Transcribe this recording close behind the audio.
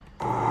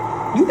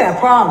You got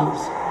problems.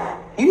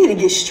 You need to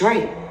get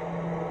straight.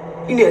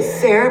 You need a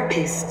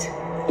therapist.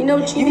 You know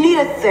what you need?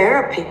 A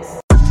therapist.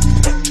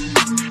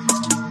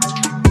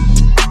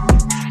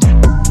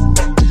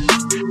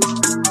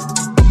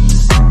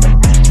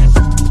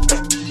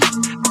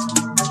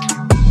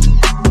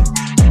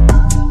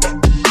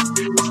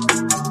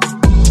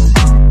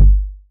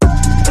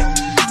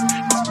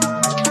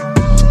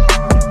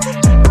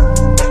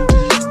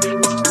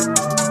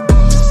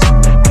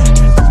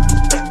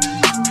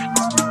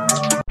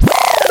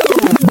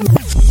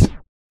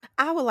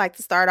 I would like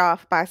to start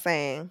off by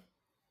saying,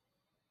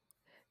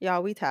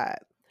 y'all, we tired.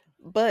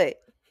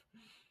 But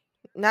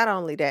not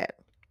only that,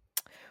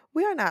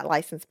 we are not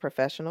licensed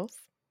professionals.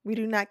 We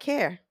do not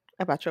care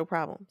about your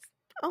problems,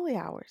 only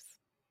ours.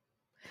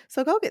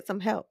 So go get some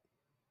help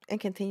and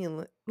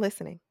continue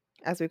listening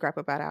as we grab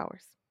about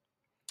ours.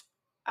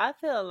 I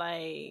feel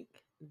like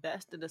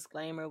that's the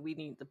disclaimer we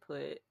need to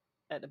put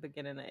at the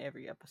beginning of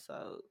every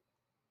episode.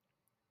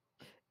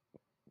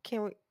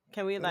 Can we?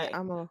 Can we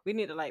Yeah, we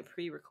need to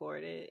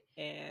pre-record it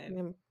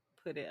and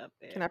put it up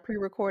there. Can I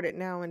pre-record it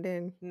now and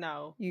then?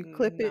 No. You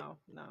clip it?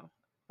 No.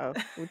 Oh,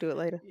 we'll do it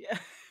later. Yeah.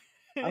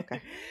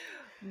 Okay.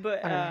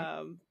 But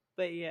Right.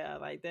 but yeah,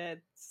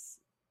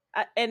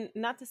 and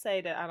not to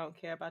say that I don't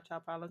care about y'all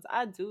problems.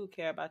 I do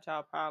care about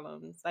y'all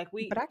problems.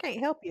 But I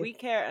can't help you. We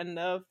care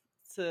enough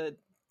to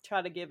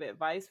try to give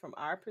advice from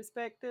our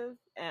perspective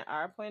and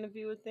our point of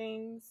view of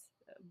things,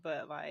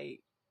 but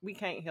we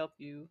can't help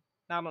you,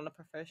 not on a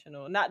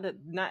professional, not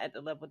at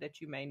the level that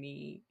you may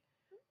need.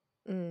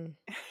 Mm.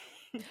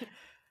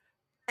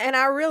 And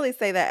I really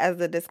say that as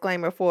a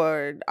disclaimer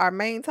for our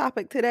main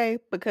topic today,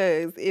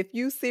 because if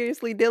you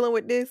seriously dealing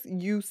with this,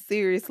 you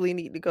seriously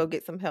need to go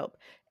get some help.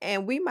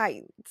 And we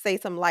might say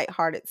some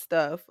lighthearted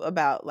stuff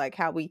about like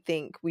how we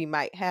think we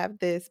might have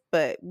this,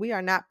 but we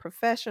are not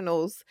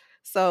professionals.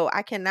 So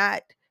I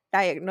cannot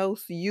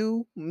diagnose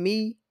you,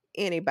 me,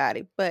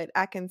 anybody, but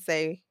I can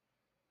say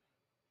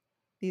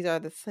these are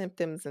the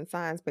symptoms and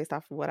signs based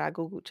off of what I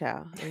Googled,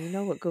 child. And you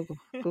know what Google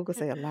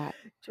say a lot,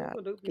 child.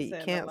 Google do be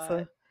Get you saying a lot.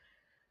 cancer,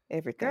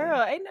 everything.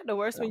 Girl, ain't that the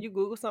worst when you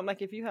Google something?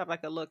 Like if you have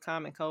like a little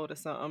common cold or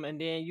something, and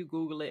then you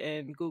Google it,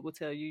 and Google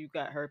tell you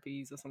got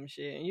herpes or some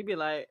shit, and you be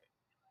like,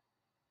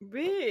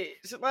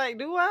 "Bitch, like,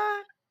 do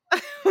I?"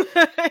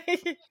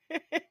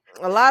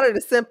 A lot of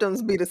the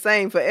symptoms be the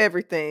same for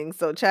everything.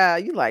 So,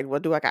 child, you like, well,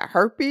 do I got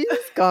herpes,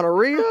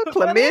 gonorrhea, What is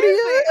chlamydia,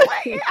 it?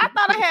 Wait, I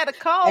thought I had a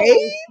cold.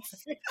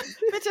 AIDS,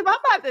 Bitch, am I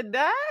about to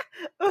die?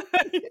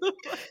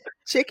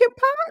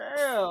 chickenpox? I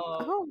Girl,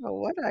 don't know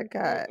what I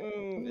got.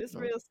 it's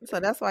real. So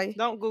that's why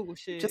Don't Google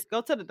shit. just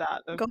Go to the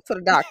doctor. go to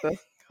the doctor.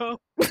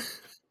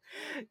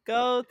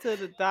 Go to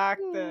the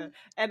doctor.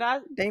 And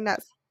They not.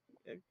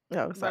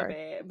 Oh, my sorry.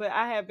 bad, but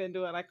I have been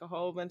doing like a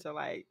whole bunch of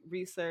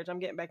research. I'm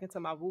getting back into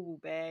my woo woo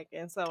bag,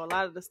 and so a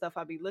lot of the stuff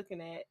I be looking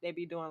at, they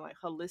be doing like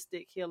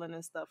holistic healing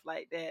and stuff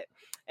like that.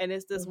 And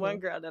it's this one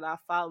girl that I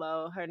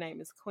follow. Her name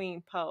is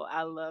Queen Poe.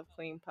 I love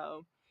Queen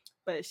Poe,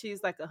 but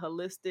she's like a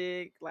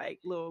holistic, like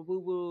little woo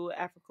woo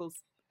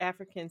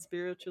African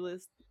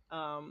spiritualist.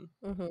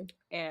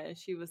 And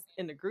she was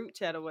in the group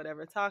chat or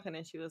whatever talking,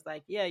 and she was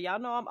like, yeah, y'all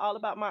know I'm all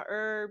about my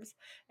herbs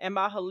and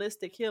my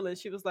holistic healing.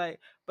 She was like,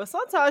 but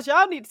sometimes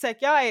y'all need to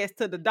take your ass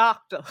to the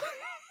doctor.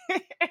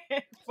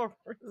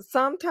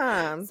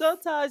 Sometimes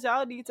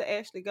y'all need to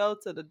actually go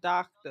to the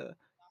doctor.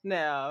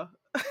 Now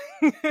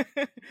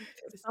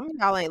some of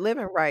y'all ain't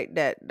living right,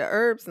 that the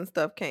herbs and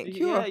stuff can't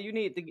cure. Yeah, you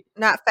need to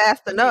not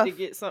fast enough. Need to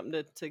get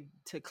something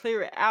to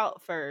clear it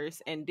out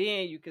first, and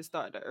then you can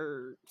start the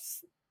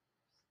herbs.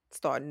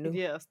 Start new.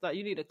 Yeah,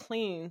 you need to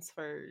cleanse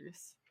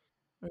first.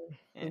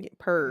 And get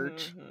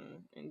purge.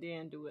 And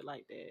then do it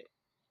like that.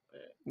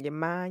 But your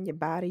mind, your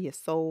body, your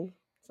soul.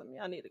 Some of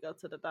y'all need to go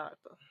to the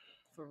doctor.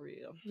 For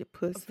real. Your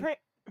pussy.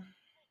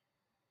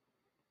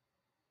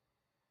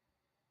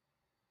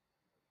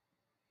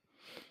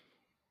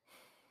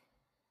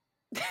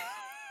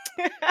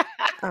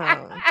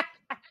 I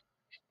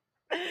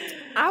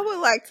would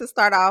like to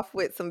start off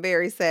with some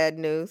very sad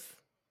news.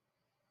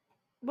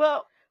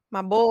 Well,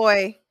 my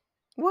boy.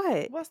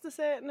 What? What's the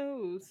sad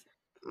news?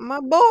 My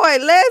boy,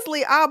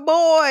 Leslie, our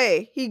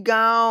boy, he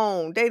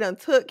gone. They done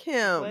took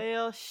him.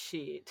 Well,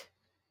 shit.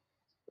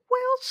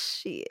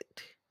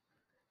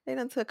 They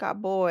done took our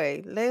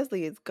boy.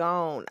 Leslie is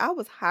gone. I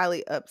was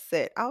highly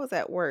upset. I was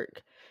at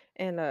work,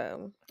 and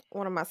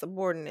one of my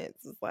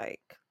subordinates was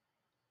like,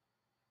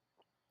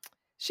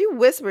 she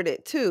whispered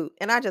it too,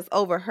 and I just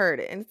overheard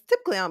it. And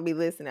typically I don't be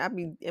listening. I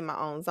be in my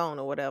own zone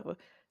or whatever.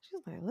 She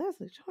was like,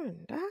 Leslie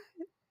Jordan died?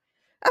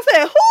 I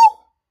said, who?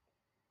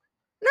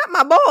 Not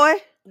my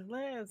boy.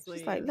 Leslie.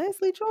 She's like,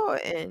 Leslie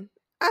Jordan.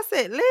 I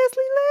said, Leslie?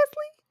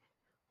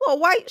 Little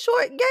white,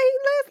 short, gay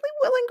Leslie?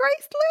 Will and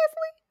Grace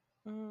Leslie?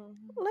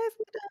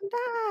 Leslie done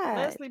died.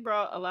 Leslie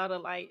brought a lot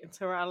of light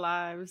into our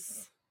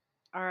lives.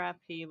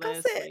 R.I.P.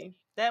 Leslie.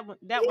 That one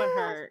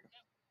hurt.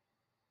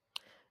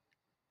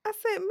 I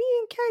said, me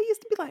and Kay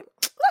used to be like,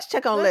 let's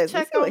check on Leslie.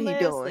 See what he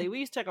doing. We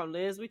used to check on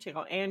Leslie. We check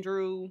on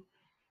Andrew.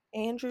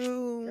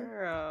 Andrew.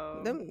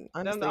 Girl, Them them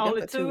honestly, the them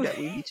only the two two. that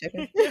we be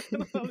checking.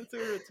 The only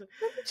two.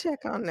 Let me check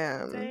on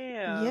them.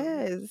 Damn.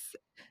 Yes.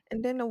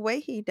 And then the way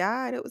he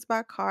died, it was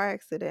by car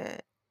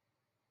accident,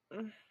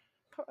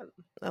 Poor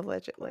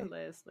allegedly.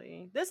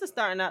 Leslie. This is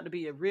starting out to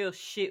be a real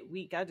shit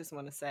week. I just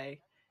want to say.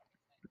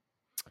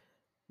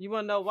 You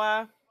want to know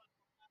why?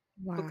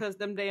 Why? Because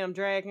them damn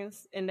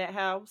dragons in that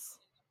house.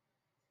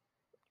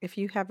 If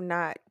you have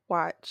not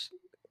watched,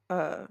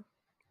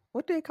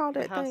 what do they call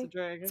The that House thing? of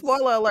Dragons.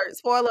 Spoiler alert!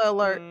 Spoiler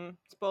alert!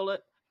 Spoil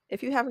it.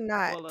 If you have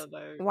not Spoiler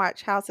alert.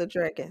 watched House of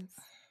Dragons,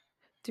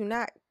 do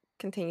not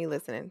continue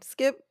listening.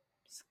 Skip.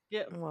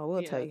 Skip. Well,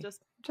 we'll tell you.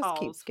 Just keep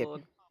pause skipping.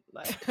 for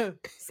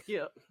like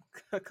skip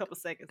a couple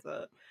seconds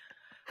up.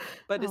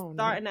 But it's Oh, no.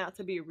 starting out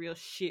to be a real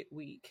shit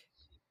week.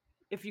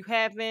 If you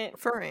haven't,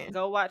 Friend.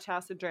 go watch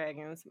House of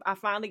Dragons. I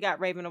finally got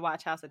Raven to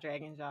watch House of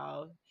Dragons,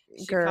 y'all.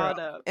 She Girl, caught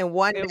up. in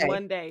one In day.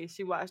 one day,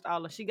 she watched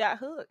all of. She got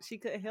hooked. She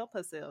couldn't help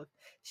herself.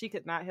 She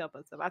could not help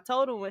herself. I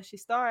told her when she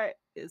started,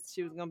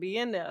 she was gonna be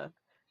in there.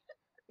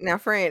 Now,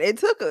 friend, it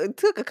took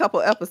a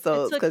couple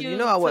episodes because you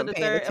know I wasn't the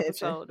paying third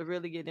attention. episode to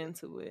really get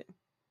into it.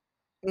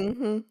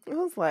 It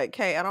was like,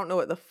 hey, I don't know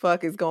what the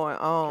fuck is going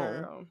on.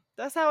 Girl,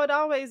 that's how it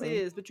always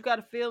is. But you got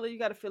to feel it. You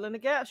got to fill in the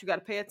gaps. You got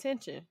to pay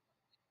attention.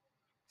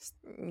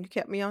 You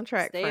kept me on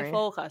track, Stay friend.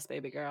 focused,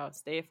 baby girl.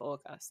 Stay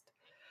focused.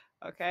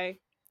 Okay.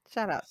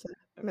 Shout out to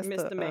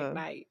Mr.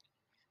 McKnight.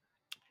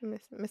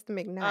 Mr.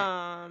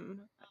 McKnight.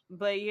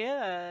 But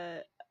yeah,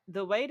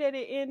 the way that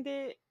it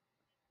ended,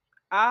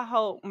 I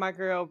hope my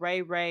girl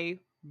Ray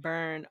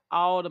burn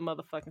all the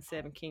motherfucking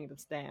 7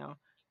 kingdoms down.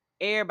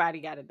 Everybody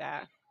gotta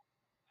die.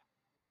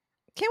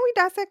 Can we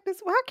dissect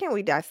this? How can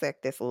we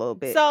dissect this a little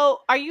bit? So,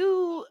 are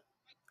you?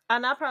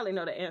 And I probably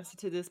know the answer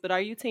to this, but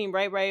are you team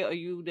Ray or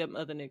you them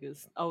other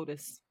niggas?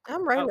 Otis.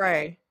 I'm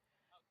Ray.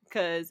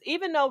 Because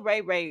even though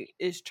Ray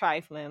is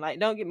trifling, like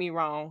don't get me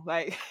wrong,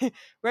 like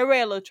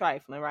Ray a little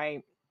trifling,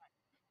 right?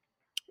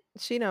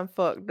 She done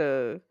fucked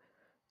the.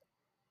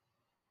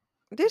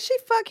 Did she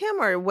fuck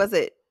him or was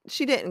it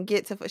she didn't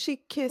get to? She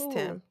kissed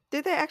him.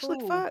 Did they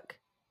actually fuck?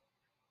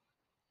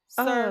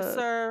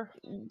 Sir.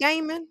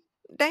 Damon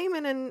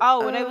and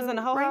when they was in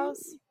the whole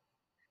house?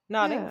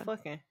 No, they were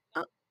fucking.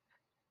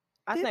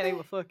 I think they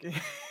were fucking.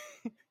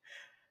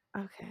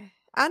 Okay.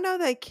 I know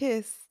they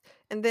kissed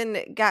and then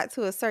it got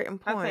to a certain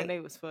point. I think they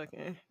was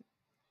fucking.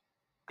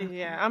 Okay.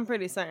 Yeah, I'm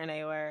pretty certain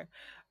they were.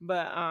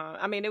 But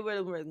I mean it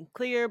wasn't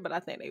clear, but I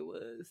think they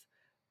was.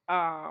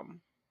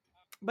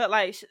 But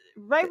like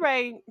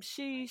Ray,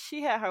 she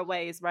had her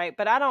ways, right?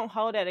 But I don't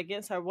hold that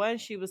against her. One,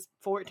 she was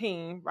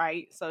 14,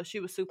 right? So she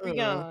was super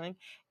young,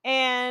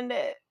 and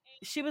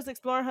she was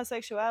exploring her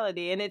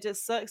sexuality. And it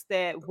just sucks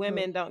that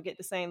women don't get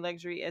the same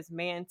luxury as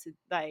men to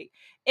like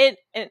in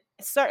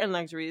certain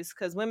luxuries,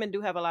 because women do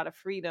have a lot of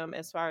freedom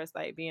as far as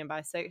like being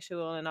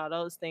bisexual and all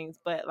those things.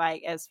 But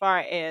like as far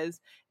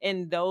as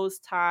in those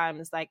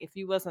times, like if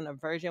you wasn't a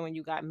virgin when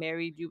you got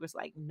married, you was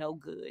like no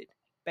good,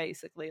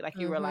 basically. Like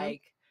you were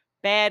like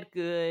bad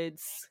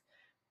goods,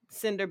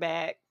 send her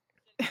back,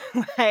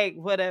 like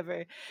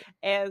whatever.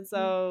 And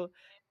so,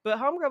 but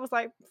homegirl was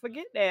like,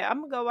 forget that. I'm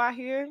gonna go out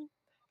here.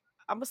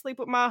 I'm gonna sleep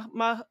with my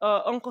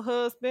uncle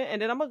husband,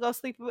 and then I'm gonna go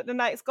sleep with the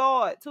night's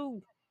guard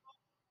too.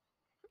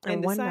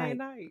 In the same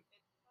night.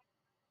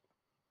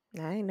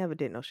 I ain't never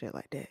did no shit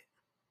like that.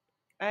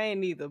 I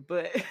ain't either,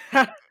 but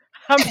I'm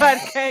about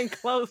to came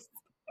close.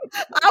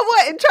 I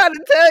wasn't trying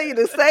to tell you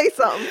to say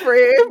something,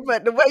 Fred,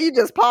 but the way you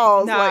just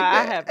paused like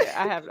that.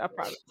 I have it. I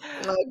promise.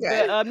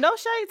 Okay. But no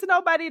shade to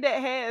nobody that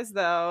has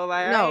though.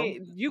 Like no,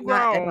 you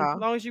grown. As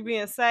long as you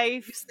being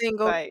safe, you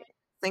single, like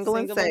single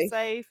and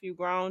safe. You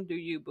grown. Do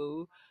you,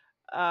 boo?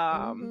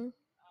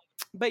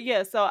 But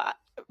yeah. So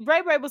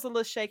Ray was a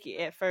little shaky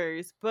at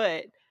first,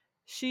 but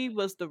she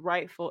was the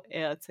rightful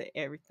heir to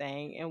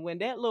everything. And when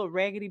that little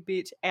raggedy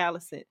bitch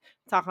Allison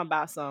talking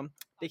about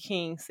the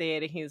king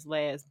said in his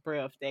last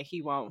breath that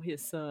he want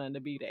his son to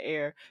be the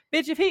heir.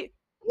 Bitch, if he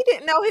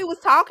didn't know he was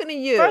talking to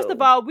you. First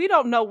of all, we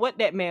don't know what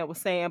that man was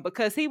saying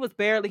because he was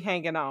barely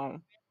hanging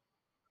on.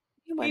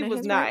 He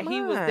was not.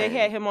 They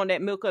had him on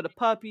that milk of the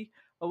puppy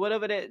or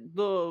whatever that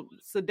little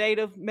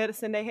sedative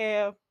medicine they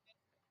have.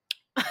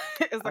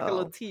 It's like a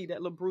little tea,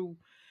 that little brew.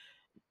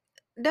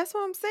 That's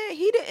what I'm saying.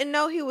 He didn't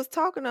know he was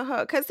talking to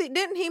her because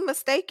he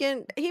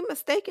mistaken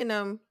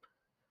him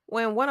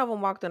when one of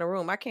them walked in the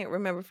room. I can't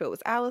remember if it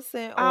was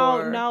Allison or... I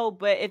don't know,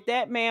 but if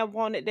that man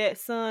wanted that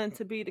son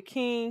to be the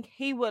king,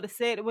 he would have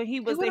said it when he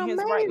was in his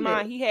right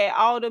mind. He had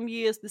all them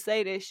years to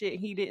say that shit.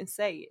 He didn't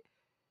say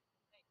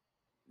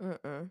it.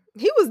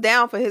 He was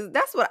down for his...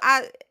 That's what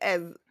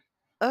as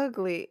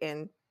ugly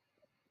and...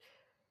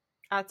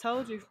 I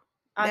told you.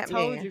 I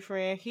told you,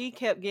 friend. He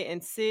kept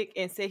getting sick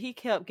and said he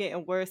kept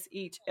getting worse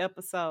each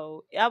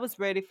episode. I was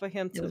ready for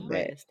him to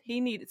rest. He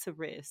needed to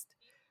rest.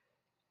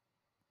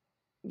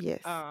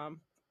 Yes.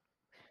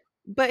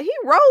 But he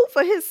rode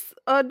for his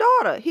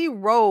daughter. He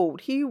rode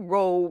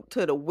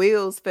till the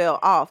wheels fell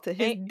off, to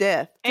his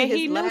death. And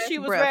he knew she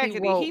was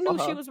raggedy. He knew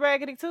she was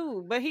raggedy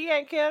too, but he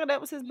ain't care. That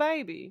was his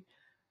baby.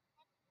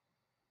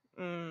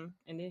 And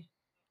then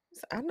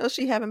I know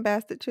she having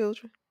bastard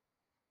children.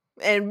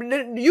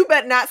 And you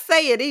better not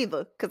say it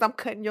either, because I'm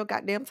cutting your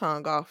goddamn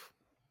tongue off.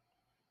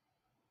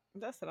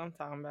 That's what I'm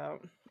talking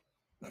about.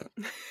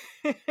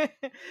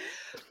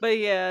 But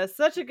yeah,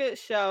 such a good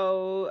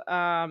show.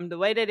 The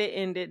way that it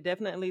ended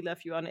definitely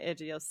left you on the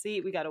edge of your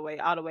seat. We got to wait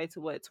all the way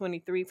to what,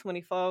 23,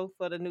 24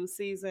 for the new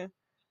season.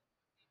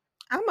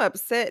 I'm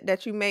upset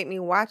that you made me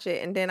watch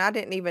it, and then I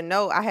didn't even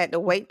know I had to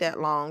wait that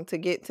long to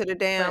get to the But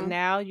damn.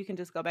 now you can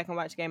just go back and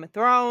watch Game of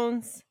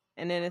Thrones,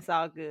 and then it's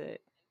all good.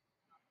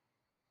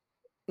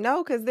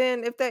 No, because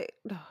then if they,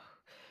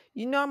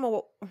 I'm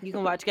a. You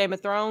can watch Game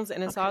of Thrones,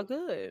 and it's all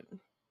good.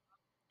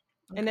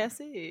 And Okay. that's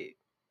it.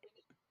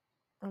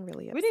 I'm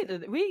really We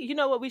upset. need to. You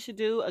know what we should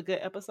do? A good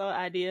episode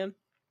idea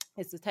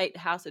is to take the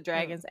House of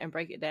Dragons and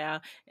break it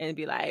down and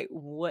be like,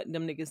 what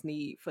them niggas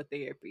need for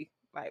therapy,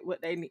 like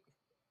what they need.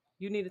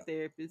 You need a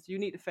therapist. You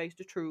need to face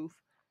the truth.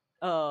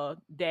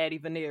 Daddy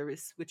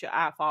Veneris with your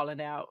eye falling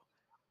out.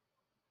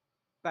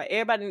 Like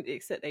everybody need to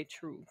accept their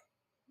truth.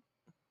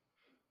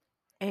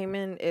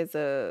 Aemon is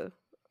a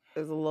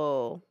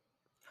little.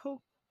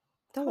 Who?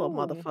 The little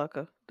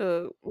motherfucker.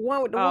 The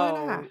one with the one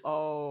eye.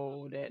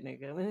 Oh, that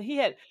nigga. The one He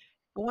that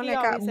got always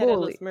had that little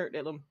bullied. smirk,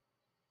 that little.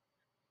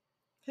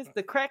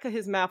 The crack of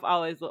his mouth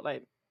always looked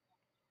like.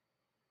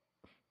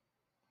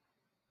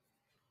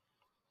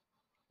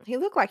 He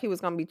looked like he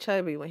was gonna be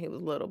chubby when he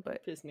was little,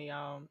 but Pissed me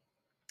off.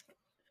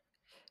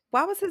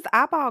 why was his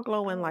eyeball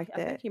glowing like I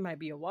that? think he might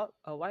be a White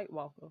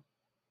Walker.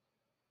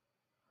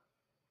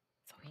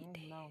 So he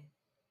did. Know.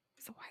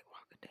 He's a White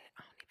Walker dead.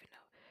 I don't even know.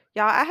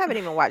 Y'all, I haven't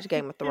even watched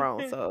Game of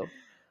Thrones, so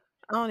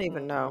I don't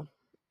even know.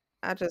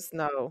 I just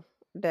know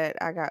that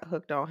I got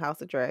hooked on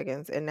House of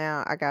Dragons, and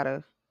now I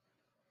gotta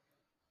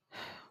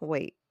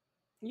wait.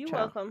 You're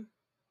welcome.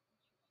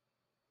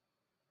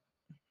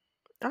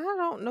 I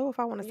don't know if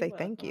I want to say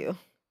thank you,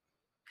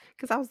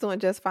 because I was doing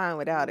just fine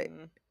without it.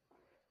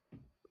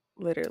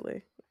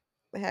 Literally,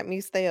 it had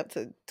me stay up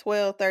to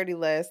 12:30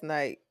 last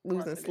night,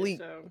 losing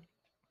sleep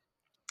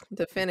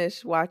to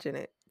finish watching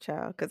it,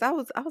 child. Because I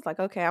was like,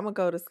 okay, I'm gonna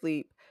go to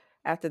sleep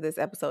after this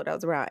episode. That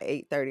was around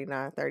 8:30,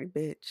 9:30.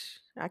 Bitch,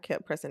 I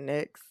kept pressing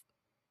next.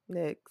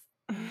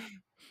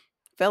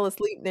 Fell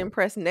asleep, then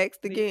press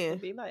next again.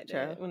 Be like that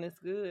child. when it's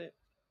good.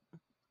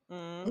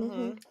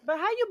 But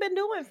how you been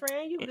doing,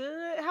 friend? You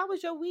good? How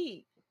was your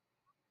week?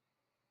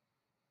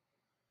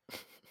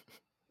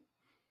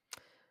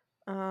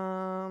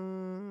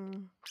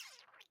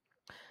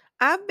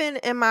 I've been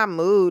in my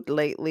mood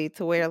lately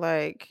to where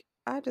like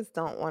I just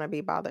don't want to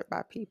be bothered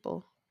by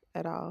people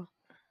at all.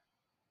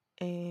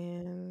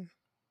 And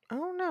I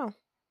don't know.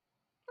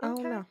 I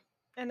don't know.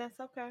 And that's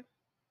okay.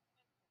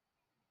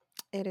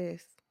 It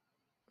is.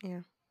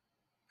 Yeah.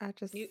 I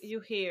just you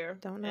here.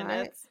 Don't know. And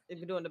that's if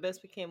we're doing the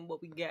best we can with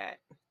what we got.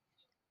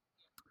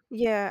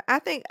 Yeah, I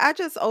think I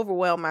just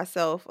overwhelm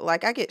myself.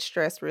 Like I get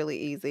stressed really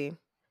easy.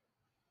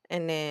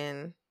 And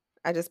then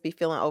I just be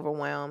feeling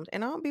overwhelmed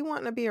and I don't be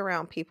wanting to be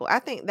around people. I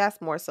think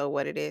that's more so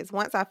what it is.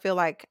 Once I feel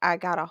like I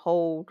got a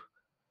hold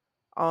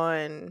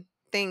on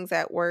things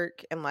at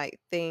work and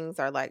like things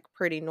are like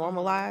pretty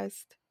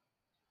normalized.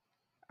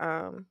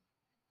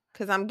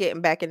 Cause I'm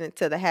getting back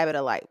into the habit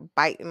of like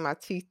biting my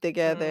teeth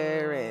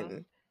together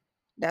and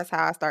that's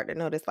how I start to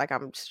notice like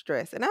I'm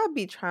stressed. And I'll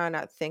be trying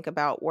not to think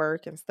about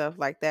work and stuff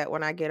like that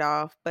when I get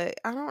off. But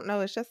I don't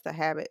know. It's just a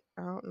habit.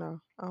 I don't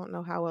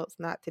know how else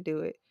not to do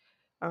it.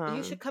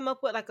 You should come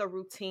up with like a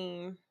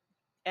routine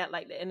at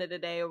like the end of the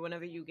day or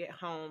whenever you get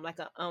home, like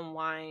an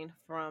unwind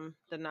from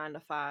the 9 to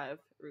 5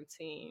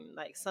 routine,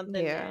 like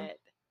something that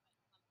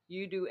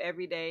you do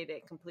every day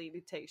that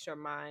completely takes your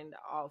mind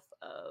off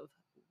of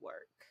work.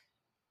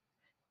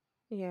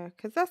 Yeah,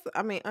 because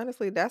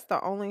honestly, that's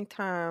the only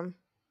time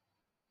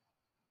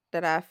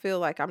that I feel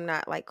like I'm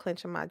not like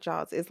clenching my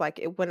jaws. It's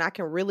like when I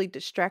can really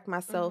distract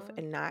myself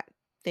and not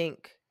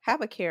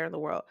have a care in the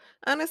world.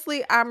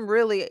 Honestly,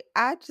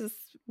 I just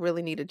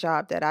really need a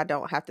job that I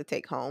don't have to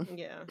take home.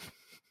 Yeah.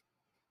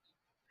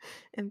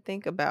 And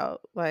think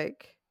about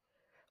like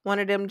one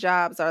of them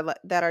jobs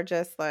that are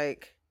just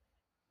like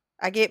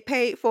I get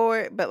paid for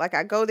it, but like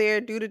I go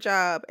there, do the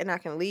job, and I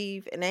can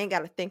leave, and I ain't got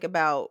to think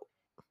about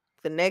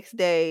the next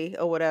day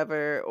or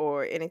whatever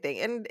or anything.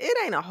 And it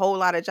ain't a whole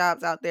lot of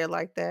jobs out there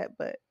like that,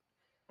 but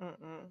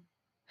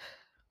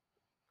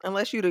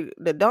unless you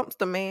the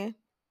dumpster man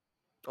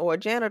or a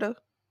janitor.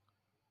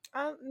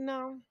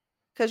 No.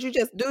 Because you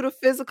just do the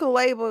physical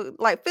labor,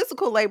 like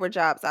physical labor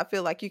jobs. I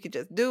feel like you could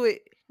just do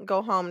it,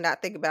 go home,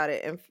 not think about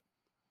it, and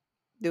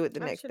do it the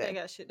next day. They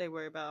got shit they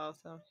worry about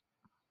also.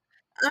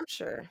 I'm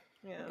sure.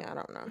 Yeah. I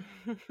don't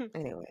know.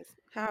 Anyways,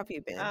 how have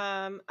you been?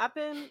 I've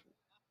been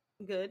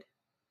good.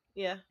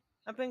 Yeah,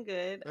 I've been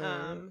good.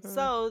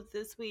 So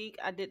this week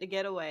I did the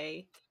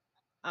getaway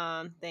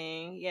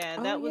thing.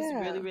 Yeah, that was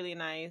really, really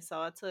nice.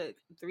 So I took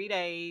 3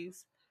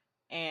 days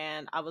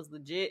and I was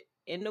legit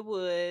in the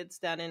woods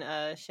down in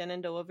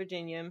Shenandoah,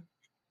 Virginia.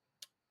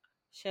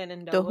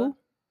 Shenandoah,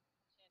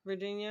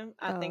 Virginia.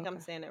 I think I'm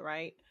saying it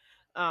right.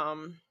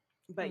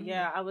 But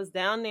yeah, I was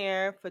down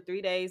there for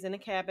 3 days in a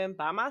cabin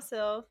by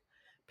myself,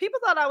 people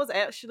thought I was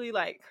actually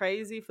like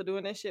crazy for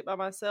doing that shit by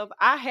myself.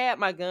 I had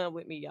my gun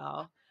with me,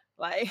 y'all.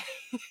 Like,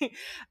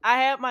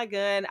 I had my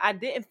gun. I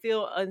didn't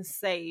feel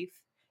unsafe.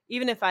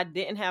 Even if I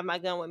didn't have my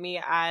gun with me,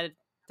 I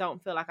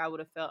don't feel like I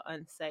would have felt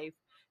unsafe.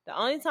 The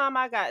only time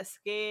I got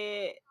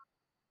scared,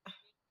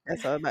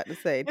 That's what I was about to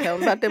say. Tell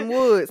them about them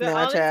woods the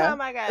now, only child.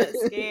 time I got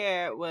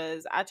scared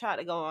was I tried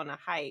to go on a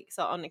hike.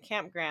 So on the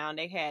campground,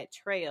 they had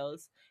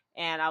trails,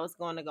 and I was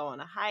going to go on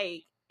a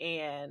hike,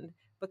 and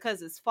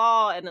because it's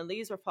fall and the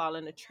leaves were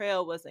falling, the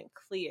trail wasn't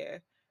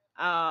clear.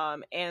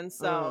 And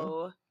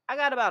so I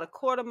got about a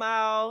quarter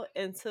mile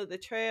into the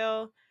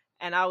trail,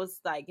 and I was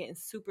like getting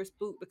super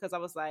spooked because I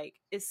was like,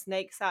 it's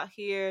snakes out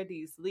here,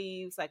 these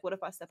leaves. Like, what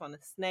if I step on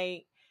a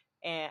snake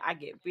and I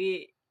get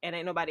bit and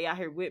ain't nobody out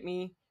here with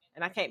me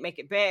and I can't make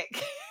it back?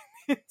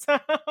 So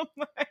I'm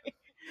like,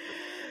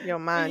 Your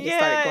mind just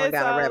started yeah, going and so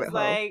down a I rabbit was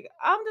hole. like,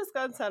 I'm just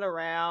gonna turn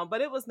around.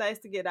 But it was nice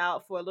to get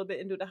out for a little bit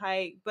and do the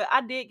hike. But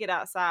I did get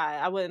outside.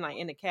 I wasn't like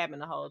in the cabin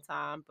the whole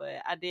time,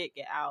 but I did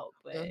get out.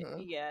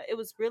 But yeah, it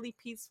was really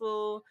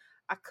peaceful.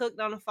 I cooked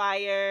on a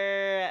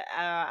fire.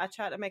 I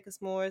tried to make a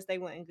s'mores. They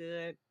weren't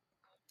good.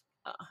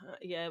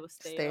 Yeah, it was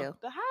stale. Stale.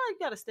 How you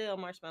got a stale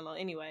marshmallow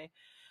anyway?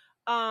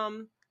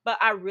 But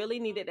I really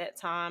needed that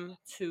time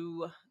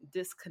to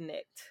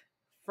disconnect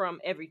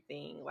from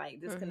everything, like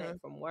disconnect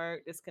from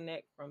work,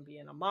 disconnect from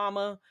being a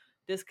mama,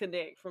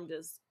 disconnect from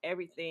just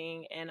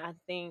everything. And I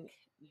think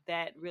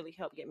that really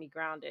helped get me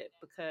grounded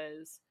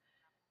because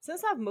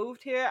since I've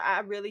moved here, I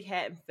really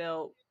hadn't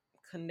felt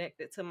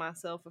connected to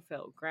myself or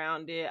felt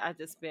grounded. I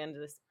just been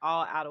just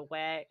all out of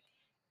whack.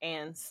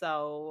 And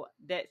so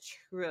that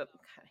trip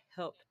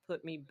helped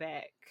put me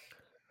back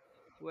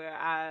where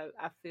I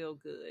feel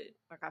good.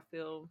 Like I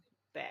feel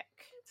back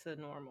to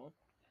normal.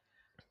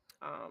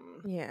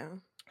 Yeah.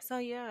 So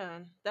yeah,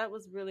 that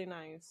was really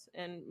nice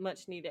and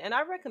much needed. And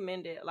I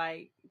recommend it.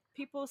 Like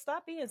people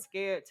stop being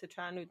scared to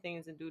try new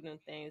things and do new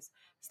things.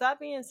 Stop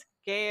being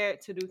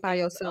scared to do By things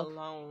yourself.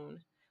 alone.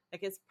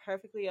 Like it's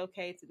perfectly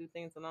okay to do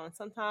things alone.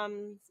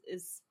 Sometimes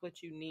it's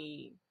what you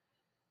need.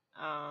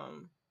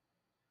 Um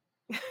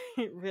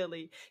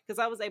really, because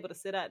I was able to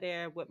sit out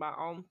there with my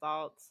own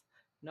thoughts,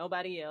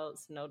 nobody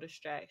else, no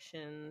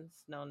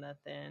distractions, no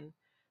nothing.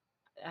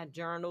 I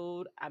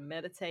journaled. I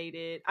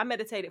meditated. I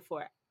meditated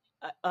for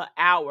an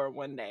hour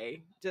one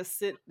day, just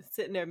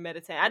sitting there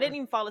meditating. I didn't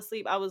even fall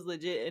asleep. I was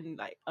legit in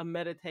like a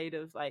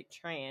meditative like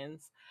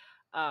trance,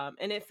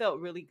 and it felt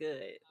really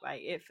good.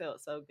 Like it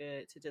felt so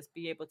good to just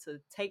be able to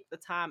take the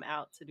time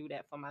out to do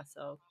that for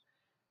myself.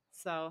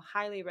 So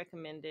highly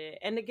recommend it.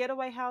 And the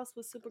getaway house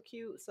was super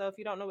cute. So if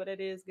you don't know what it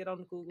is, get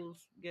on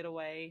Google's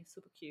getaway.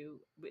 Super cute.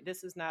 But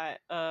this is not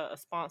a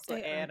sponsor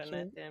They are ad or cute.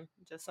 nothing.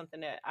 Just something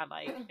that I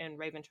like and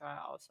Raven tried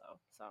also.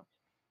 So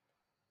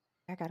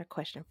I got a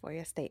question for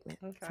you, a statement.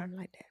 okay. Something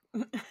like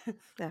that.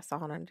 That's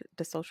on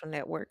the social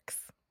networks.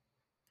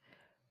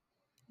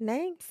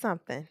 Name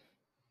something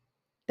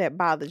that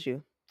bothers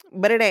you,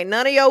 but it ain't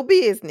none of your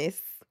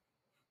business.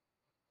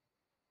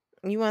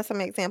 You want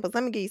some examples?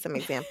 Let me give you some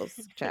examples,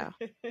 child.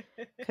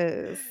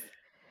 Because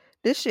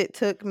this shit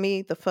took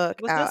me the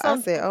fuck Was out. this I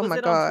on? said, oh Was my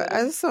it on God.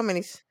 Twitter? There's so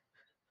many.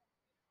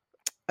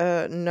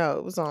 No,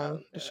 it was Oh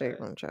on the Shade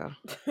God. Room, child.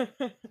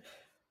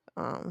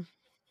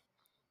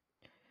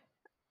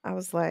 I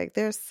was like,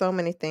 there's so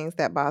many things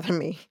that bother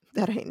me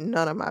that ain't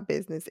none of my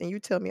business. And you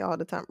tell me all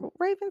the time,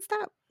 Raven,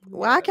 stop.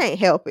 Well, I Yeah. can't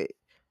help it.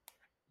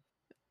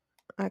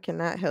 I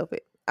cannot help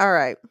it. All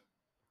right.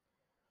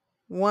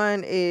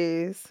 One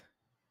is,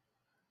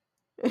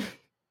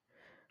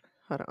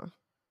 hold on,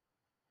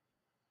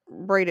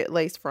 braided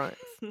lace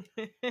fronts.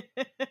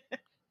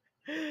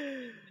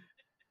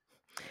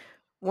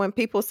 When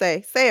people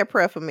say a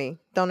prayer for me,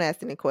 don't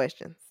ask any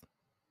questions.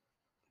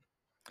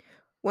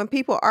 When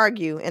people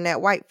argue and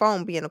that white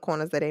foam be in the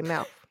corners of their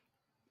mouth.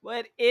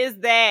 What is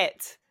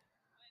that?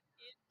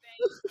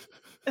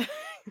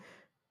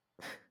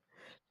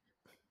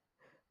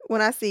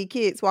 When I see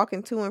kids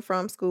walking to and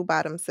from school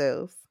by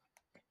themselves.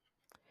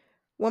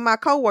 When my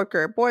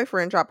coworker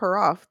boyfriend drop her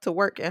off to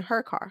work in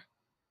her car.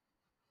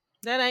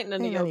 That ain't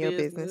none of your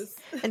business.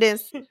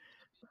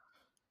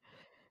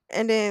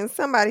 And then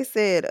somebody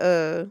said,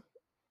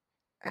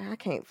 I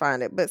can't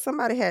find it, but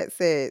somebody had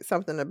said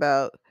something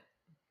about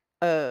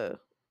the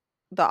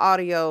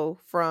audio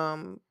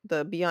from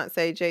the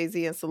Beyonce,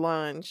 Jay-Z, and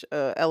Solange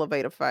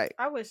elevator fight.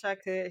 I wish I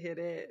could hear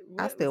that.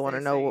 I What still was want to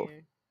they know.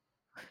 saying?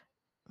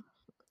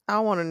 I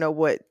want to know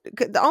what.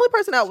 The only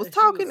person that was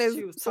talking is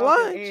she was Solange.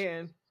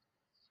 talking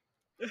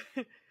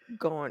and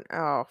going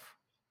off.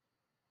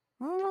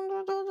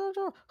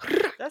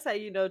 that's how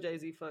you know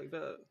Jay-Z fucked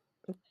up.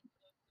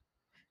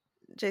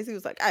 Jay-Z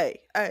was like, hey.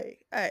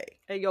 Hey,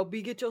 yo,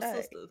 B, get your Hey.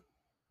 sister.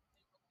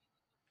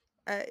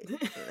 Hey.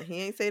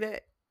 He ain't say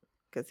that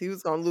because he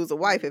was going to lose a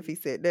wife if he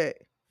said that.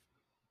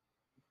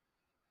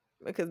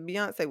 Because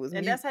Beyonce was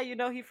And mute. that's how you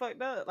know he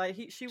fucked up. Like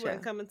she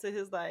wasn't coming to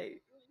his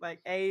like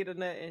aid or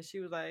nothing. And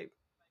she was like,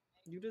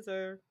 you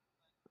deserve.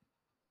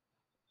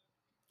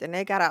 Then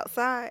they got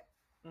outside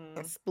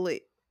and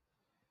split.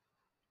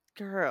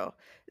 Girl,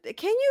 I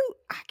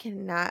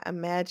cannot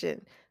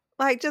imagine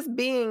Like, just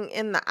being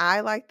in the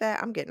eye like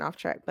that, I'm getting off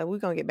track, but we're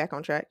gonna get back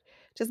on track.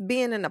 Just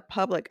being in the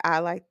public eye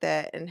like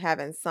that and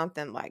having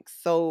something like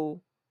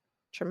so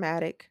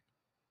traumatic.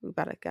 We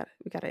gotta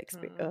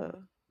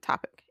Mhm.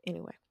 topic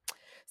anyway.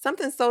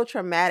 Something so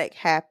traumatic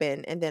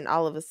happened, and then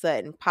all of a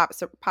sudden,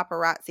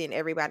 paparazzi and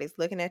everybody's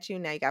looking at you.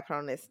 Now you got to put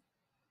on this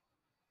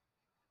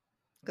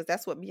because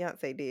that's what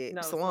Beyonce did.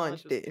 No,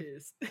 Solange Solange was did.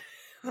 pissed.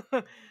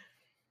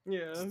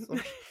 Yeah. So,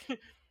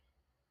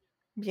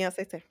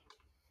 Beyonce said,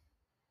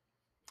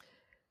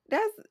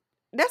 "That's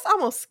that's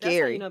almost That's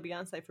how you know scary."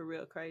 Beyonce for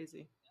real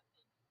crazy.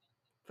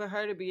 For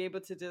her to be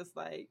able to just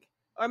like,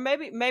 or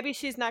maybe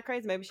she's not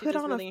crazy. Maybe she's Put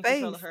just on a really in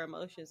control of face, her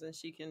emotions, and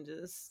she can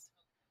just,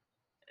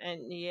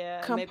 and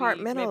yeah,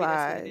 maybe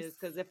that's what it compartmentalize, is.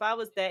 Because if I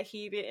was that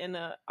heated in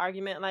an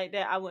argument like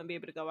that, I wouldn't be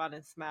able to go out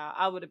and smile.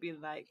 I would have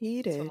been like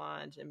heated.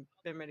 Solange and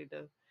been ready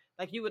to,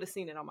 like, you would have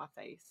seen it on my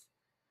face.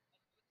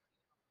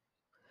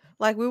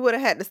 Like we would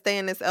have had to stay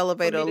in this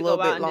For elevator me a to little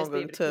go out bit and just be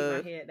longer able to keep my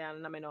to. head down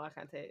and I mean no eye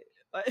contact.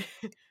 Like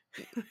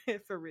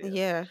for real.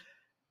 Yeah,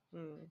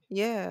 Mm.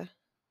 yeah.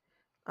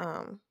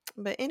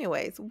 But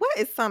anyways, what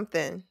is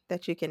something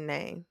that you can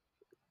name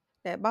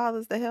that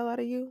bothers the hell out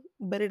of you,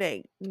 but it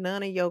ain't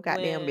none of your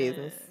goddamn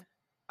business?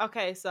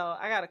 Okay, so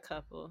I got a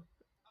couple.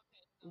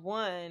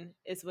 One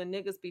is when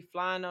niggas be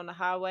flying on the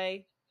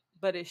highway,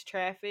 but it's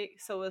traffic,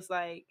 so it's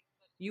like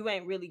you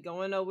ain't really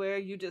going nowhere.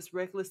 You just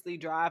recklessly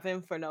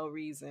driving for no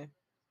reason.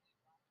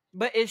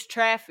 But it's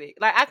traffic.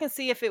 Like I can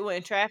see if it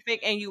wasn't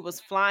traffic and you was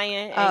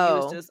flying and you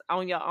was Oh, just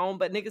on your own,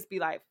 but niggas be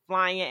like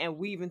flying and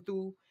weaving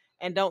through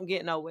and don't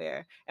get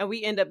nowhere. And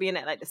we end up being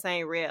at like the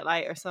same red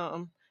light or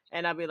something.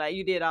 And I'll be like,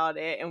 you did all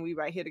that and we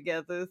right here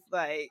together. It's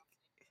like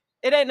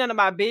it ain't none of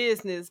my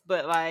business,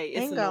 but like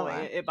it's ain't gonna annoying.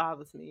 lie. It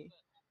bothers me.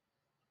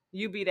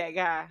 You be that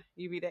guy.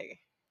 You be that guy.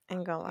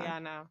 Ain't gonna lie. Yeah, I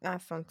know.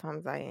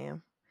 Sometimes I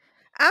am.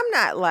 I'm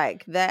not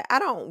like that. I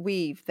don't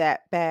weave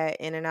that bad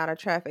in and out of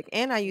traffic,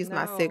 and I use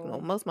my signal.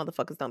 No. Most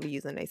motherfuckers don't be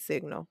using their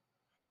signal.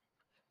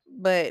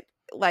 But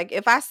like,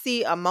 if I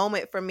see a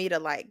moment for me to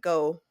like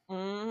go,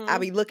 I Mm-hmm.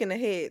 be looking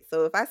ahead.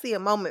 So if I see a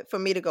moment for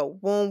me to go,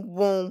 boom,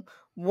 boom,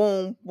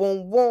 boom,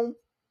 boom, boom,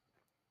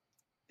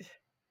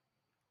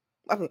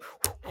 I be,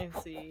 And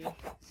see.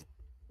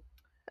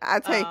 I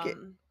take it.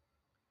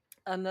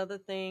 Another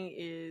thing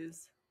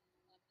is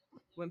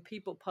when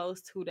people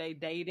post who they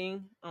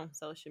dating on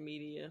social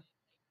media.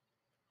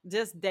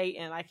 Just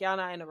dating, like y'all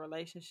not in a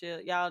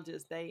relationship, y'all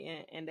just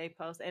dating, and they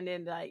post, and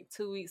then like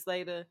 2 weeks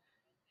later,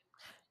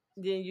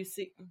 then you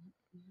see,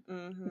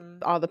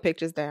 All the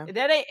pictures down,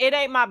 that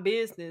ain't my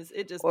business.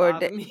 It just or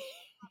bothered me.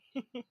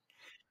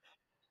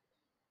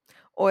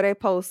 they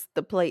post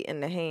the plate in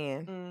the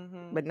hand,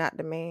 but not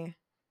the man.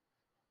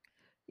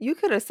 You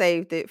could have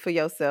saved it for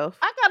yourself.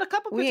 I got a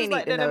couple We pictures ain't need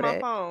like to that in know my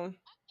that. phone.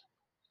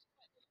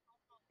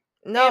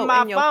 In No,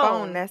 my in your phone,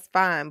 phone, that's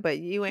fine, but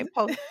you ain't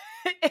post.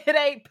 it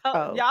ain't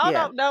Oh, y'all yeah.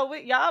 don't know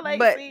it. Y'all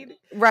ain't But seen it.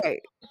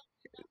 right,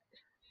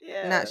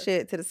 not Yeah,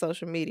 shared to the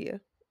social media.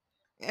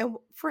 And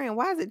friend,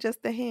 why is it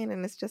just the hand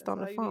and it's just that's on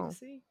the all you need to phone?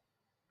 see.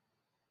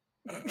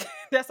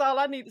 That's all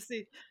I need to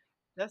see.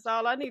 That's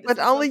all I need to But see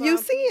only you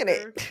sometimes too, seeing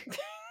girl.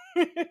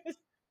 it.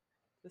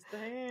 Just the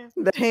hand.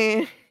 The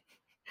hand.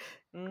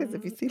 Because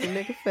if you Mm-hmm. see the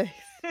nigga face.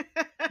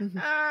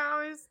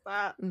 Let me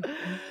stop.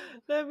 Mhm.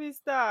 Let me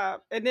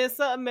stop. And then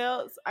something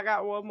else. I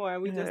got one more,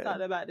 and we just Uh,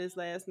 talked about this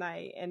last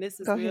night. And this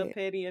is Go real ahead.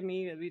 petty of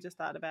me, and we just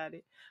talked about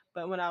it.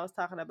 But when I was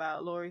talking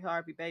about Lori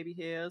Harvey baby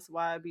hairs,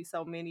 why it be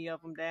so many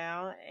of them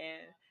down,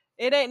 and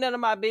it ain't none of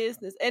my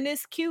business. And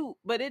it's cute,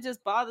 but it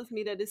just bothers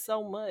me that it's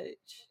so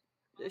much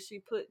that she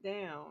put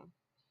down.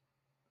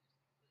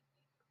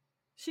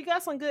 She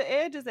got some good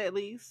edges at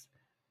least.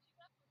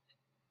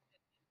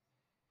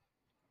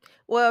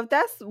 Well, if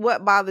that's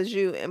what bothers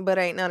you, but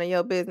ain't none of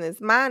your business,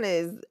 mine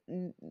is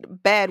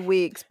bad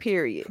wigs,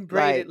 period.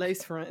 Braided Like,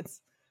 lace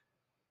fronts.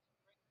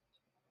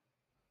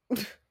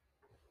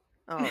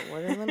 oh,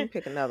 well, then let me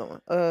pick another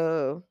one.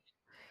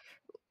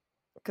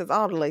 Because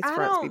all the lace I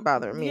fronts be don't.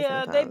 bothering me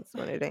Yeah, they. sometimes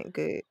when it ain't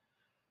good.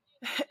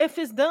 If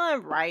it's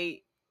done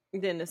right,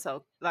 then it's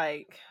so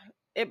like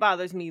it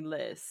bothers me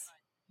less.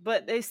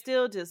 But they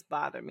still just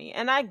bother me.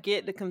 And I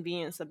get the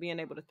convenience of being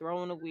able to throw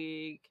on a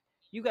wig.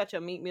 You got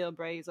your meat meal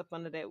braids up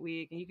under that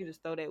wig and you can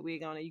just throw that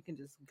wig on and you can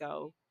just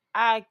go.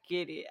 I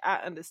get it. I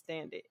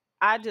understand it.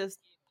 I just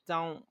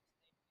don't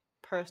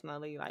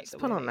personally like Just the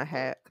put way on they a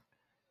look. hat.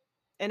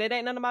 And it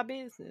ain't none of my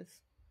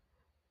business.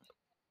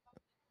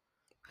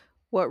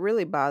 What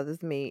really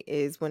bothers me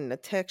is when the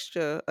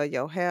texture of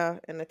your hair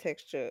and the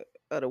texture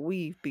of the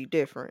weave be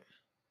different.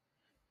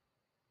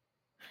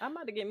 I'm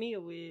about to get me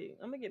a wig.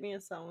 I'm gonna get me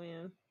a sew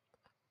in.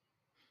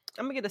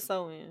 I'm gonna get a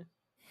sew in.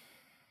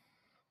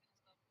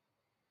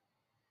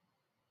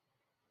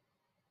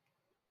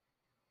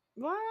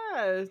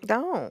 Why?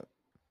 Don't.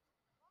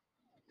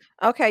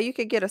 Okay, you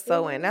could get a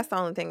sew-in. Ooh. That's the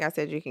only thing I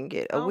said you can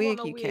get. I A don't want wig,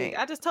 no you wig. can't.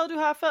 I just told you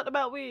how I felt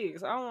about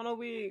wigs. I don't want no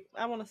wig.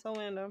 I want to sew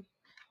in them.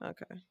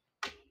 Okay.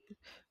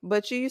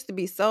 But you used to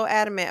be so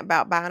adamant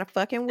about buying a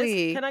fucking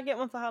wig. Can I get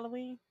one for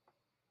Halloween?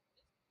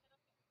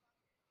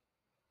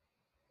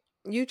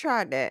 You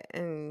tried that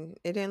and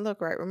it didn't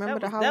look right. Remember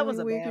the That was Halloween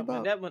a wig you bad one.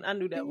 bought? That one I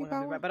knew that Didn't you one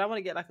gonna buy be right, one? but I want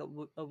to get like a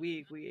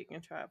wig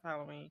and try it for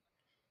Halloween.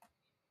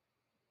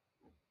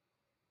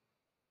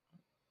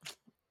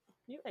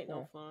 You ain't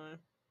no fun.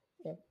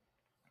 Yeah.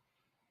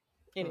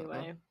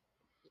 Anyway,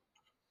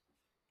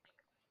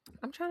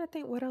 I'm trying to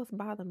think what else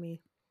bothered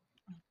me.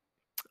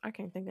 I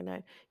can't think of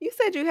that. You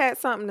said you had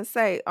something to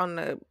say on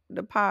the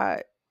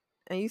pod,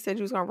 and you said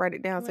you was gonna write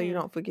it down so you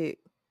when? don't forget.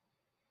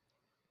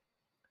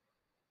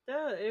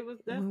 Yeah, it was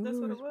When we that's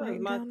what it was was.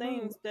 writing My down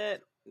things notes.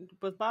 that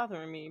was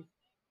bothering me.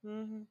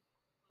 Mm-hmm.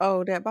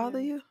 Oh, that bother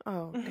Yeah. you?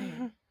 Oh,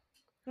 damn.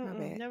 My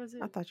bad. That was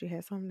I it. thought you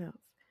had something else.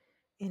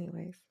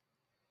 Anyways.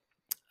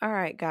 All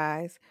right,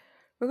 guys.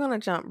 We're gonna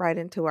jump right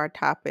into our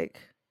topic.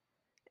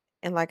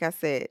 And like I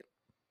said,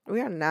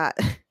 we are not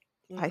No,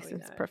 we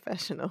licensed not.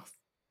 professionals.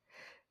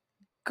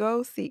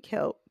 Go seek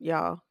help,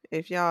 y'all.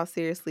 If y'all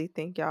seriously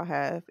think y'all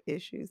have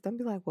issues, don't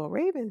be like, well,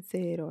 Raven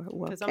said, or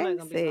well, Because I'm not Kay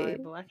gonna be said.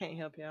 liable. I can't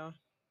help y'all.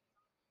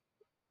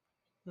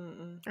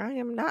 I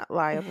am not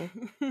liable.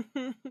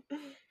 I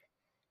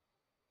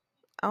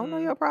don't know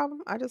your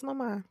problem. I just know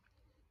mine.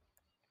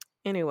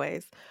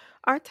 Anyways,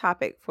 our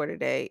topic for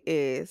today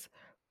is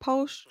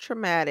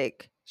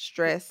post-traumatic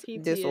stress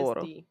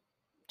disorder. PTSD.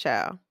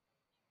 Child.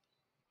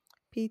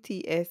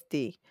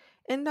 PTSD.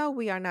 And no,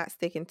 we are not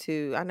sticking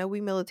to, I know we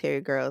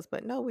military girls,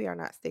 but no, we are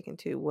not sticking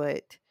to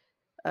what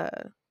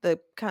the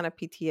kind of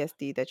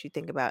PTSD that you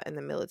think about in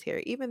the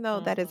military, even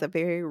though that is a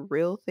very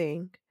real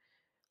thing.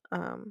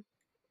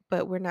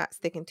 But we're not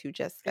sticking to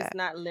just that. It's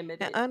not And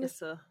limited.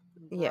 It's a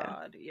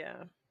broad.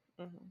 Yeah.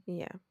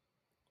 Yeah.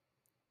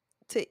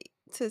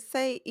 To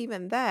say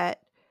even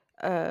that,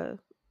 the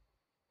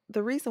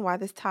reason why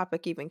this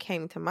topic even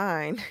came to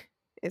mind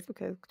is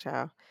because,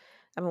 child,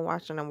 I've been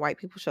watching them white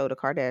people show, the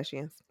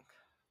Kardashians.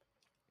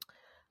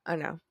 I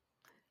know.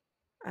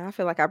 I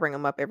feel like I bring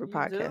them up every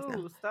podcast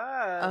now.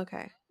 Stop.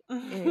 Okay.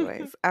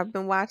 Anyways, I've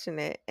been watching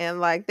it,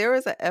 and like there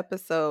was an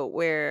episode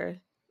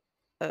where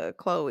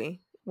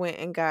Chloe went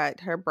and got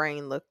her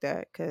brain looked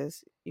at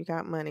because you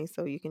got money,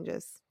 so you can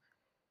just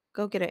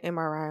go get an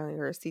MRI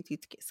or a CT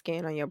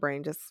scan on your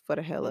brain just for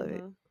the hell of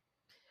it.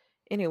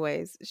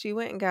 Anyways, she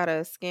went and got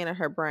a scan of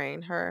her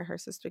brain, her and her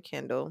sister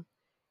Kendall,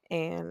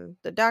 and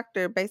the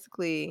doctor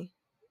basically,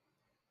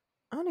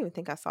 I don't even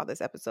think I saw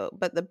this episode,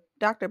 but the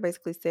doctor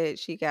basically said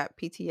she got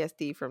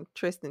PTSD from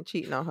Tristan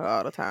cheating on her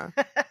all the time.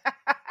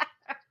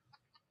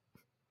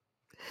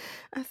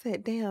 I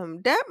said,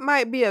 damn, that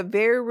might be a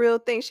very real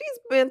thing. She's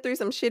been through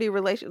some shitty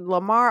relations.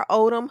 Lamar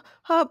Odom,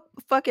 her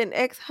fucking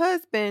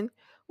ex-husband,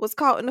 was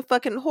caught in a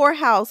fucking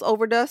whorehouse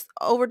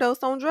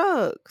overdose on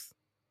drugs.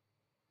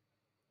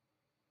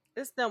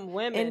 It's them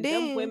women. And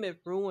then, them women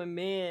ruin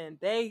men.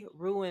 They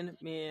ruin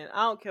men.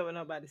 I don't care what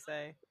nobody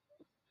say.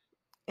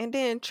 And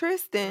then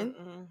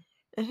Tristan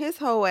and his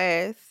whole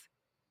ass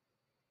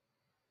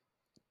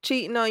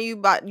cheating on you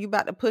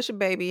about to push a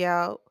baby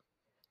out.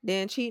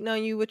 Then cheating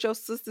on you with your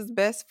sister's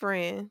best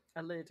friend.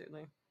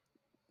 Allegedly.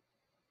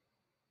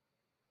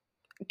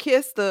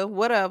 Kissed her,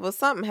 whatever,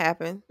 something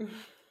happened.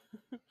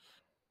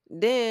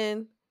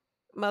 Then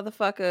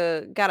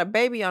motherfucker got a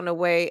baby on the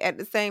way. At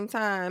the same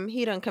time,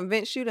 he done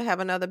convinced you to have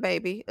another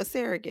baby, a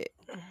surrogate.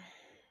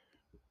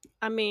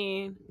 I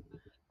mean,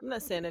 I'm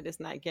not saying that it's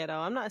not ghetto.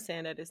 I'm not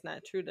saying that it's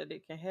not true that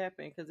it can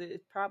happen, because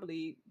it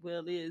probably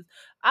well is.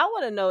 I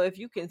want to know if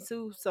you can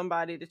sue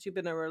somebody that you've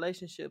been in a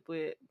relationship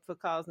with for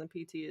causing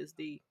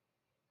PTSD.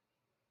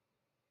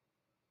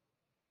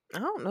 I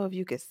don't know if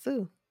you could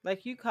sue.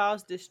 Like, you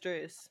caused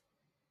distress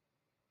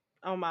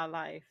on my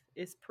life.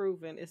 It's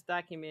proven. It's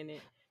documented.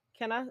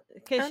 Can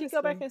she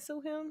go back and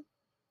sue him?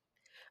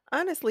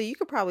 Honestly, you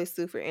could probably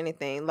sue for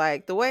anything.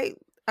 Like the way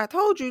I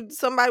told you,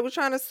 somebody was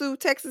trying to sue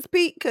Texas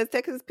Pete because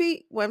Texas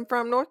Pete wasn't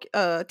from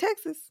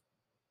Texas.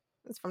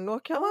 It's from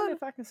North I wonder Carolina.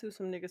 if I can sue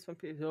some niggas from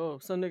PTSD. Oh,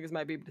 some niggas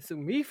might be able to sue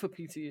me for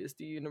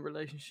PTSD in a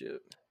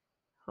relationship.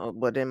 Oh,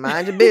 but then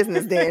mind your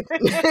business then.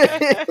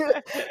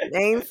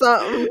 Ain't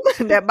something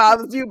that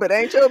bothers you, but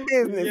ain't your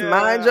business. Yeah,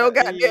 mind your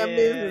goddamn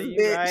business, you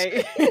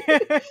bitch.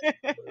 Right.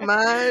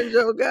 Mind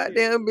your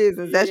goddamn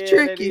business. That's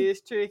tricky. That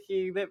is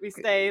tricky. Let me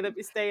stay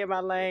in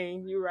my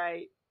lane. You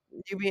right.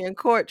 You be in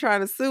court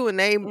trying to sue and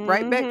they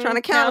right back trying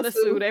to counter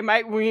sue. They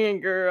might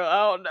win, girl.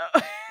 I don't know.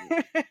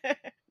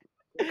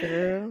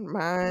 Girl,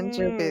 mind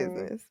your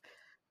business.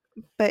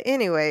 But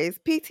anyways,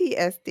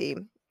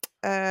 PTSD.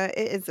 It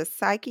is a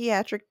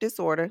psychiatric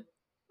disorder.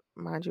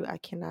 Mind you, I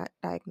cannot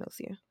diagnose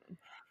you.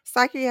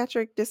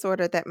 Psychiatric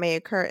disorder that may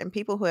occur in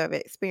people who have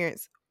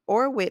experienced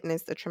or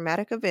witnessed a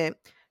traumatic event,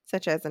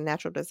 such as a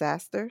natural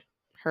disaster,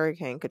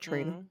 Hurricane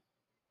Katrina.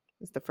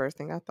 Is the first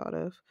thing I thought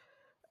of.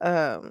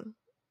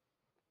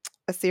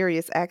 A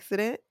serious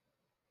accident,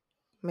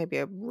 maybe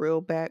a real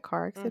bad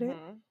car accident,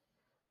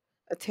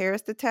 a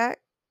terrorist attack,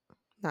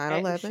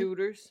 9/11.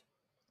 Shooters.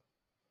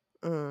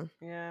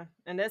 Yeah,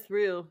 and that's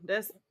real.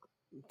 That's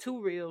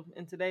too real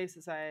in today's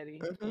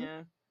society.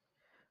 Yeah.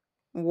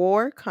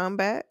 War,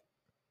 combat,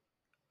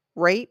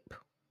 rape,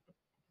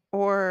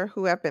 or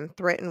who have been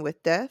threatened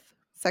with death,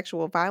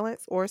 sexual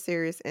violence, or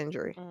serious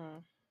injury.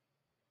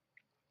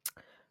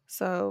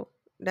 So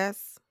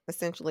that's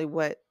essentially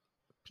what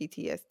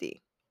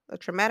PTSD, a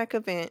traumatic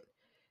event,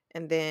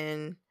 and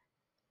then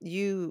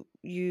you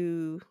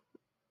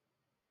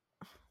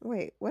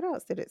wait, what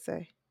else did it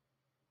say?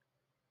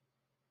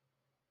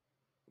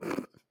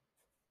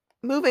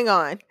 Moving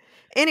on.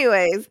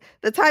 Anyways,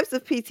 the types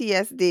of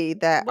PTSD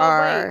that But are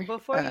wait,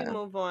 before you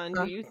move on,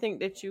 do you think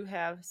that you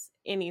have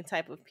any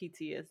type of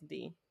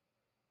PTSD?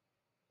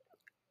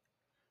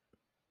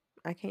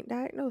 I can't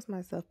diagnose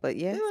myself, but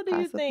yes, What do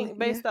you possibly. think, Yeah.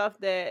 based off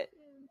that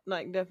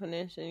like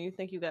definition? You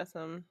think you got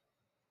some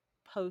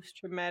post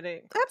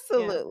traumatic?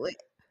 Yeah. Absolutely.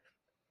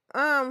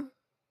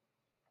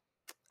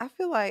 I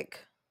feel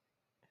like,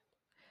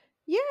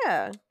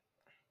 yeah.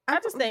 I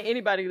just think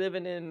anybody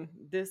living in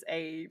this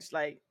age,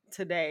 like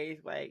today,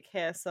 like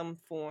has some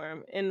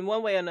form in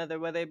one way or another,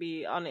 whether it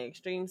be on the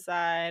extreme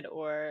side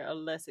or a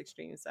less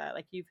extreme side.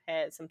 Like you've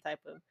had some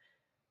type of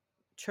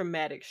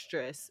traumatic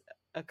stress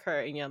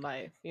occur in your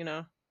life, you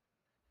know?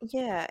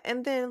 Yeah,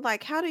 and then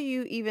like how do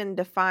you even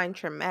define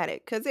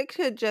traumatic? Cuz it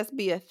could just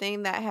be a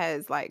thing that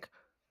has like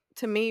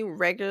to me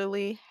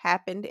regularly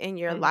happened in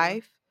your Mhm.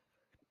 life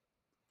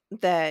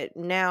that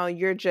now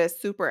you're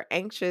just super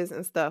anxious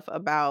and stuff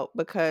about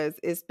because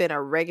it's been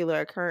a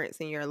regular occurrence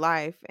in your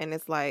life and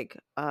it's like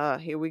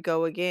here we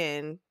go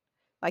again.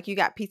 Like you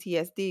got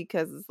PTSD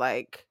cuz it's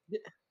like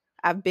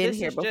I've been This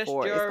here is just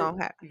before. It's going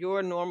to happen.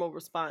 your normal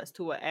response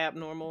to an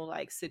abnormal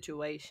like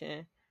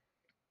situation.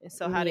 And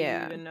so how do you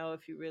Yeah. even know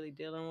if you're really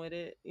dealing with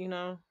it, you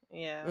know?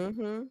 Yeah.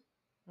 Mhm.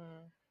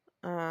 Mm.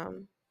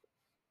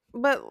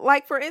 But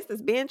like for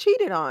instance, being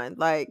cheated on,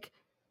 like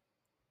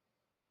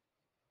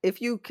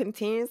if you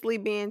continuously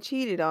being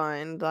cheated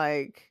on,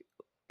 like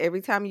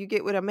every time you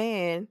get with a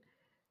man,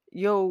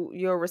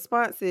 your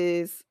response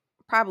is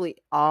probably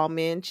all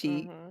men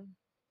cheat Mhm.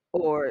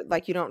 or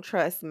like you don't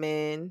trust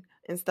men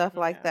and stuff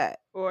like Yeah.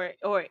 that. Or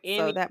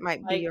So any that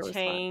might be like your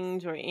response.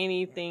 change or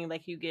anything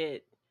like you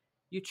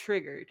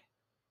triggered.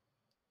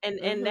 And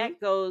Mhm. that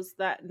goes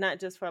not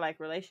just for like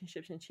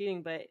relationships and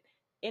cheating, but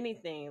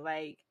anything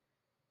like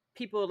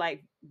people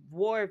like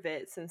war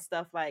vets and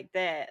stuff like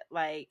that.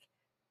 Like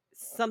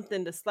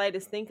something the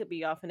slightest thing could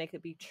be off and it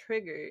could be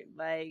triggered.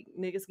 Like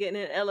niggas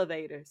getting in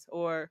elevators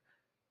or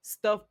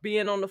stuff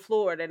being on the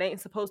floor that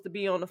ain't supposed to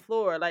be on the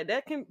floor. Like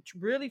that can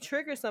really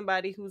trigger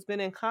somebody who's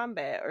been in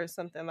combat or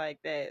something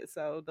like that.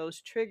 So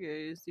those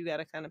triggers, you got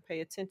to kind of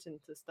pay attention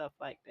to stuff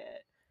like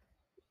that.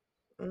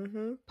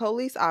 Mhm.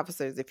 Police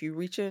officers, if you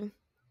reaching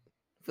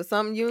for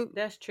something you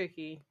That's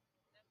tricky.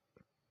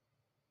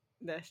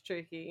 That's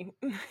tricky.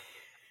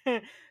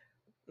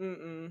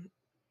 Mm-mm.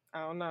 I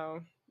don't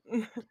know.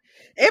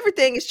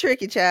 everything is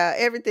tricky, child.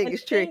 Everything And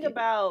is the thing tricky.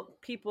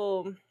 about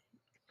people,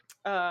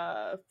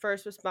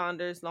 first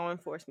responders, law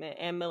enforcement,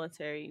 and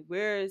military,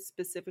 we're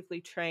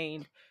specifically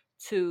trained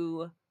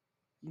to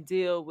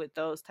deal with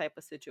those type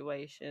of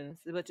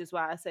situations, which is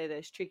why I say that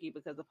it's tricky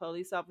because a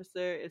police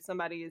officer, if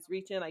somebody is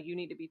reaching, like you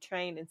need to be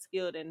trained and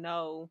skilled and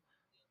know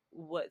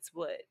what's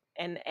what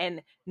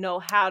and know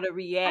how to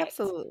react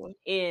Absolutely.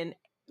 in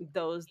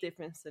those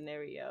different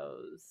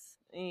scenarios.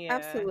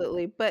 Yeah.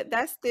 Absolutely, but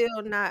that's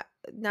still not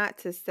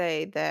to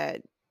say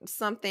that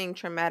something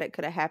traumatic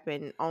could have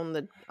happened on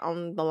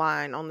the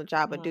line, on the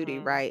job of duty, Mm-hmm.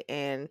 right?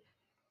 And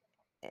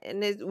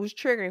it was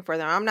triggering for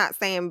them. I'm not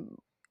saying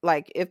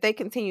like if they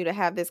continue to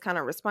have this kind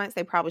of response,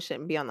 they probably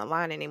shouldn't be on the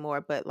line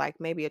anymore, but like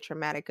maybe a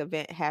traumatic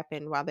event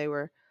happened while they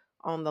were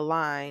on the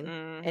line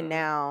and Mm-hmm.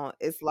 now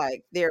it's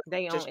like they're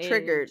They on just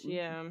triggered. edge.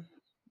 Yeah.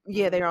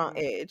 Yeah, they're on Mm-hmm.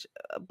 edge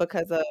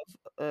because of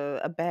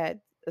a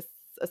bad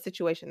a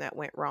situation that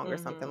went wrong or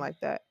something Mm-hmm. like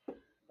that.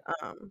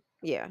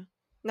 Yeah.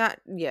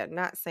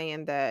 Not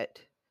saying that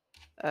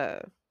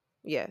uh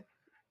yeah,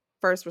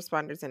 first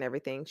responders and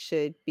everything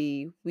should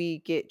be we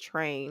get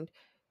trained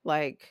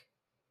like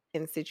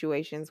in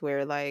situations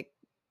where like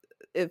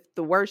if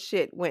the worst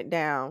shit went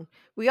down,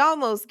 we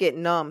almost get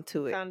numb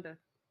to it Kinda.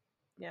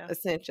 Yeah.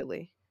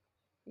 essentially.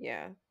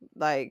 Yeah.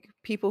 Like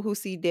people who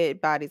see dead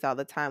bodies all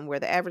the time where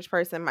the average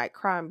person might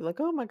cry and be like,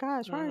 "Oh my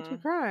gosh, why aren't you Mm-hmm.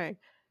 crying?"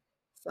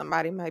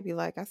 Somebody might be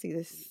like, "I see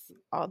this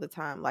all the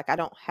time. Like I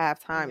don't have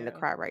time to Yeah.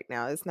 cry right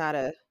now. It's not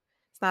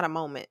a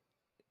moment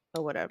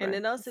or And whatever."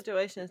 in those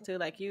situations too,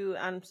 like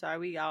I'm sorry,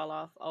 we all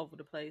off over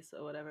the place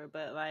or whatever,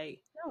 but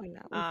No, we're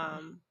not. We fine.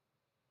 um,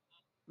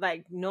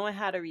 like knowing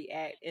how to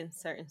react in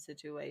certain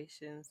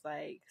situations.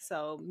 Like,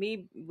 so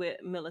me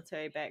with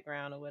military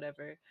background or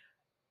whatever,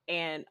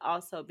 and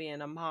also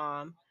being a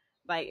mom,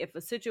 like if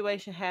a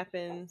situation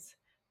happens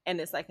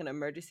and it's like an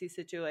emergency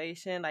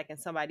situation, like and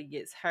somebody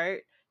gets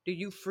hurt, do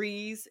you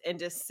freeze and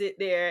just sit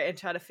there and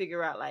try to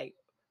figure out like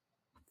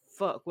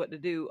fuck what to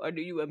do, or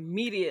do you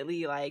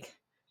immediately like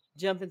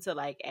jump into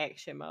like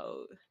action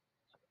mode?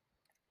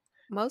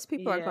 Most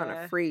people are gonna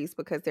Yeah. freeze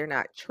because they're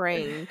not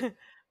trained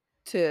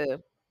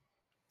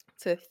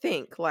to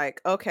think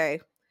like, okay,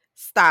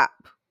 stop.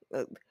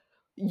 Uh,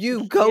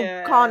 You go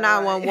call Yeah,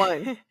 right.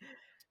 911.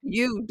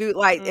 You do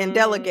like and Mhm.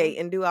 delegate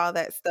and do all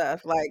that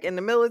stuff. Like in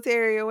the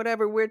military or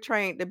whatever, we're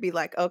trained to be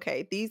like,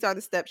 okay, these are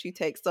the steps you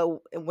take.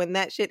 So when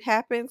that shit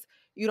happens,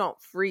 you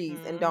don't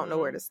freeze and don't know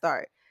where to Mhm.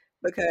 start.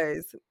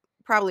 because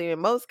probably in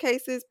most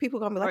cases people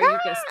gonna be like, Or you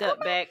can oh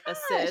step back, my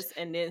gosh. assess,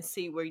 and then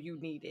see where you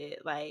need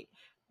it. Like,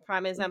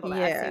 prime example,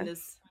 like, I seen Yeah.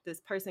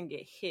 this person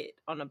get hit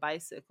on a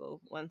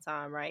bicycle one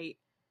time, right?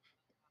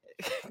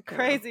 Girl.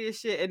 Crazy as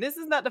shit. And this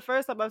is not the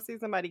first time I've seen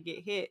somebody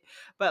get hit,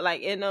 but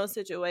like in those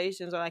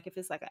situations, or like if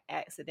it's like an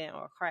accident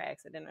or a car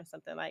accident or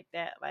something like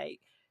that, like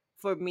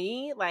for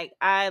me,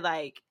 I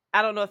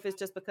don't know if it's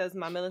just because of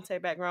my military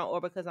background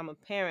or because I'm a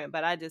parent,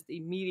 but I just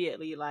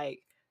immediately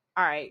like,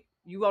 all right,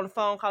 you on the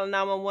phone calling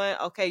 911,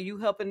 okay, you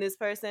helping this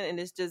person, and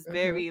it's just Mm-hmm.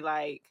 very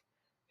like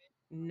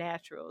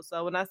natural.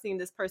 So when I seen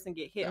this person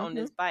get hit on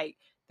Mm-hmm. this bike,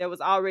 there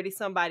was already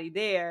somebody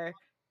there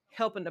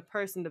helping the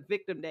person, the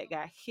victim that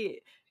got hit.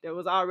 There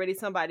was already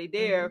somebody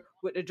Mm-hmm. there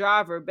with the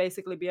driver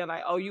basically being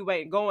like, "Oh, you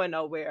ain't going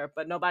nowhere,"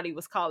 but nobody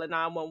was calling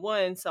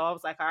 911. So I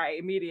was like, "All right,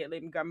 immediately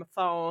let me grab my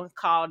phone,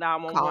 call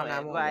Call 911."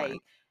 911.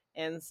 Like,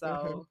 and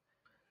Mm-hmm. so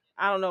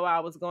I don't know where I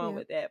was going Yeah.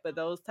 with that, but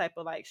those type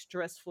of like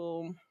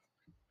stressful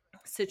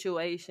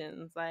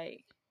situations,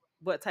 like,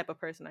 what type of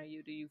person are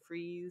you? Do you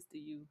freeze? Do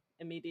you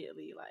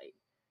immediately like?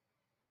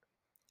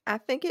 I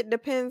think it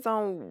depends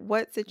on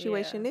what Yeah.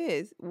 situation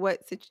is,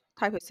 what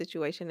type of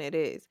situation it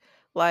is.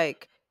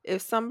 Like,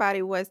 if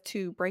somebody was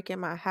to break in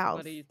my What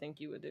house, do you think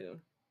you would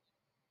do?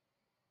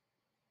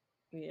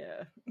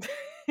 Yeah.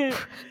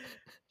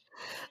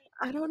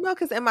 I don't know,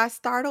 because am I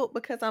startled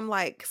because I'm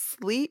like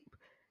sleep?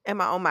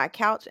 Am I on my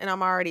couch and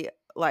I'm already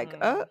like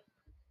Mm. up?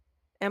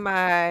 Am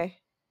I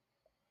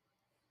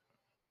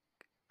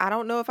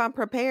don't know if I'm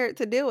prepared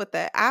to deal with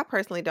that. I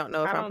personally don't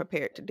know if I I'm don't.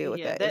 prepared to deal with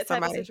Yeah, that. If that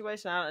type of somebody,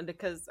 situation, I don't,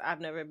 because I've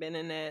never been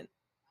in that.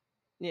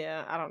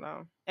 Yeah, I don't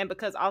know, and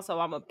because also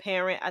I'm a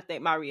parent, I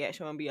think my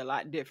reaction will be a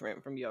lot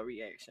different from your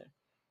reaction.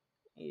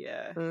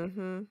 Yeah.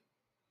 mm-hmm,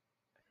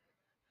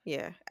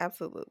 yeah,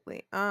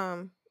 absolutely.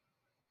 I've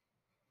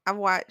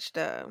watched.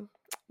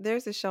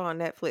 There's a show on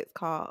Netflix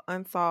called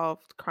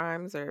Unsolved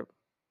Crimes, or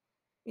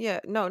yeah,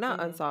 no, not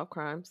Hmm. Unsolved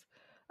Crimes.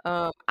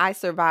 I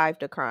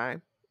Survived a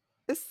Crime.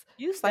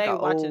 You It's like stay a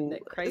watching old.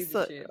 that It's crazy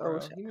a shit,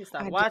 old bro. show. You need to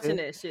stop I watching do.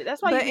 that shit.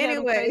 That's why you But be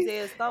having crazy anyways,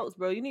 ass thoughts,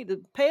 bro. You need to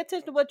pay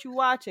attention to what you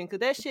watching, cause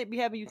that shit be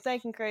having you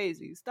thinking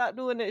crazy. Stop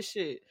doing that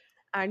shit.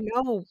 I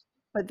know,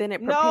 but then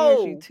it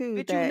prepares you No,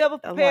 too bitch, you that never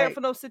prepared like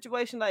for no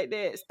situation like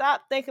that.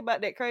 Stop thinking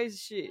about that crazy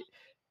shit.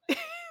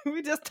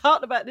 We just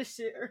talked about this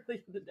shit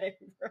earlier today,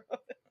 bro.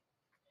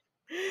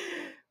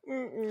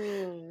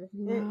 Mm-mm.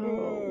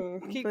 no.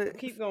 Mm-mm. But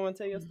Keep going.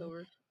 Tell your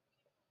story.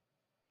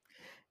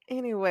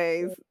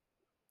 anyways,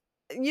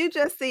 you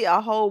just see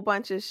a whole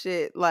bunch of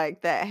shit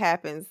like that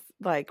happens.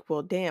 Like,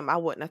 well, damn, I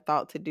wouldn't have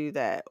thought to do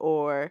that,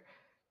 or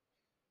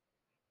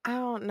I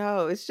don't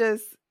know. It's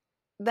just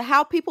the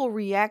how people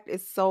react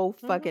is so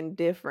Mm-hmm. fucking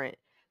different.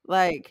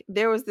 Like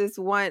there was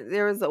a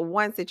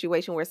one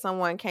situation where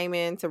someone came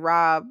in to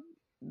rob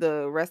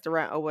the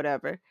restaurant or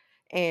whatever,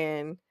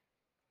 and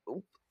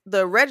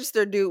the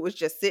register dude was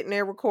just sitting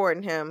there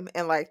recording him,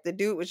 and like the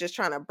dude was just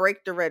trying to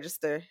break the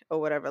register or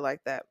whatever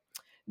like that.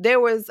 There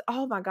was,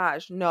 oh my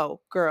gosh, no,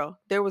 girl.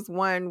 There was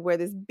one where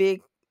this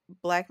big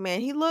black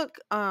man, he looked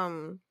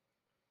crazy,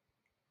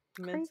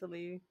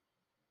 Mentally.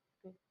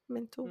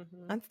 mental,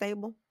 Mm-hmm.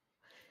 unstable.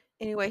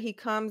 Anyway, he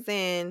comes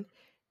in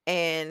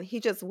and he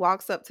just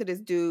walks up to this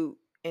dude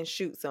and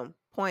shoots him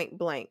point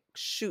blank,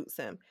 shoots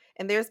him.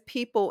 And there's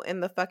people in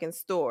the fucking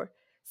store.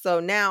 So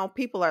now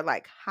people are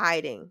like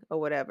hiding or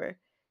whatever.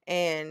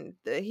 And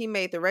he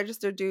made the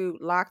register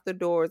dude lock the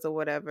doors or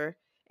whatever.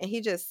 And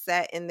he just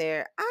sat in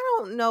there. I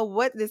don't know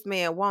what this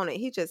man wanted.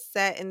 He just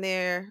sat in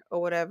there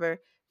or whatever.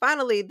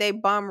 Finally, they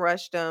bum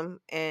rushed him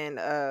and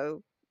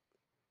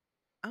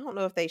I don't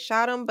know if they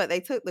shot him, but they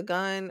took the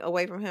gun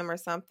away from him or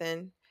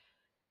something.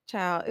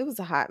 Child, it was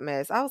a hot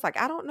mess. I was like,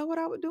 I don't know what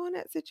I would do in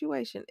that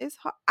situation.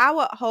 I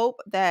would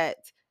hope that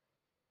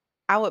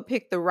I would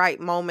pick the right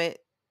moment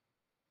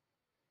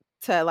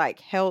to like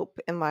help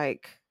and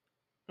like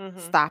Mm-hmm.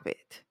 stop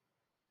it.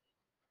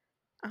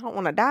 I don't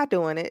want to die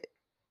doing it.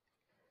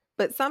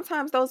 But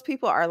sometimes those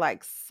people are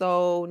like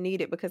so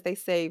needed because they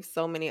save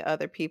so many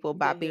other people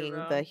by The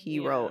being the hero.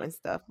 hero Yeah. and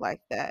stuff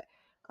like that.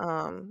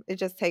 It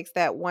just takes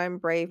that one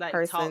brave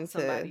Like talk person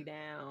somebody to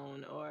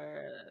down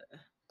or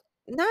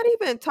not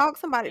even talk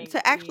somebody,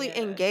 to actually yeah.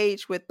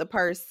 engage with the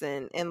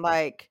person and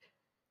like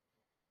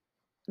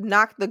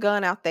knock the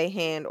gun out their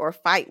hand or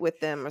fight with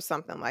them or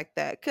something like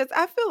that. Cause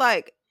I feel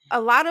like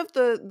a lot of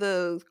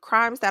the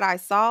crimes that I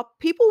saw,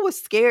 people were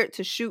scared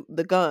to shoot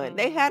the gun.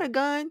 They Mm. had a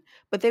gun,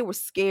 but they were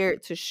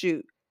scared to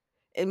shoot.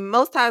 And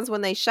most times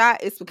when they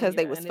shot, it's because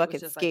they Yeah, was and it was fucking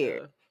just like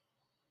scared.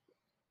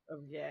 a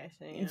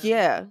reaction, yeah.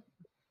 Yeah.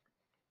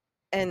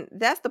 And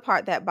that's the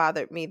part that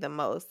bothered me the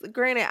most.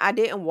 Granted, I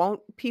didn't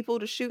want people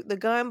to shoot the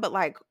gun, but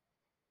like,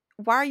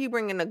 why are you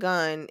bringing a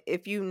gun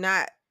if you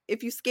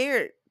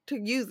scared to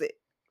use it?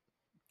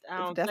 I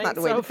don't That's not think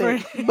the way to so,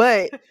 friend. think.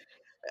 But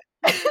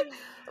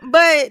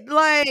But,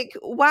 like,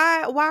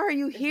 why are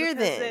you It's here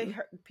because then?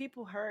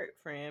 people hurt,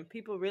 friend.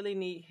 People really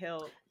need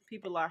help.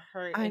 People are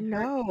hurt, I and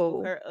hurt people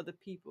know. hurt other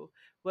people,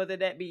 whether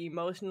that be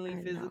emotionally, I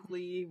know.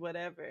 physically,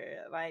 whatever.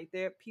 Like,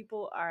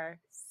 people are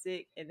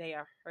sick and they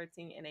are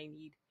hurting and they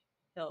need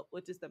help,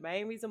 which is the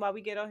main reason why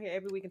we get on here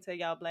every week and tell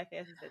y'all black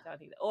asses that y'all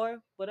need it.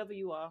 Or whatever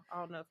you are. I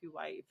don't know if you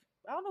white.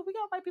 I don't know if we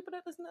got white people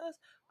that listen to us.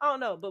 I don't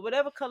know. But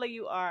whatever color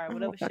you are, I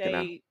whatever don't fucking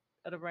know. shade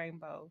of the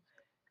rainbow,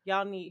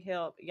 y'all need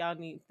help. Y'all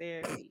need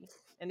therapy.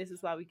 And this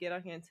is why we get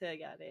on here and tell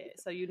y'all that.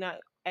 So you're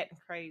not acting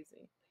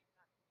crazy.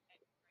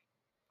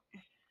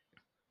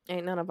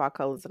 Ain't none of our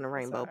colors in the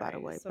It's rainbow, by the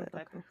alright. way, Some but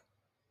type okay. of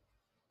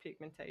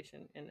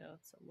pigmentation in there.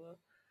 So well,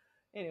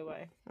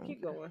 anyway,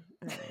 keep Okay. going.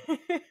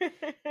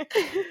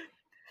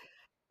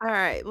 All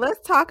right,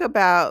 let's talk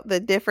about the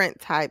different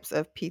types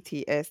of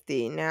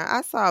PTSD. Now,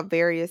 I saw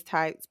various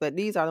types, but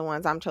these are the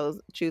ones I'm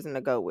choosing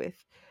to go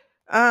with.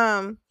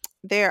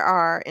 There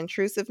are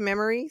intrusive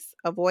memories,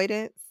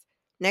 avoidance,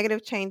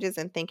 negative changes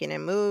in thinking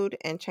and mood,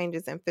 and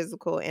changes in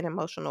physical and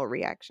emotional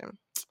reaction.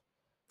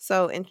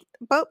 So,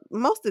 but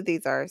most of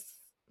these are,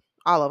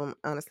 all of them,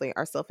 honestly,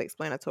 are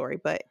self-explanatory.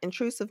 But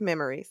intrusive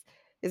memories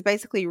is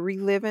basically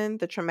reliving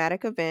the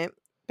traumatic event,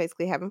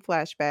 basically having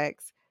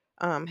flashbacks,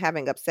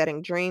 having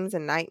upsetting dreams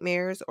and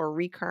nightmares, or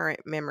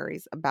recurrent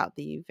memories about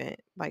the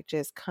event, like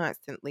just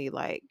constantly,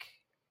 like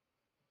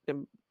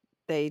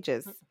they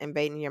just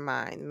invading your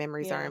mind.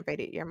 Memories are Yeah.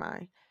 invaded your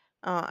mind.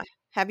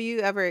 Have you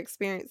ever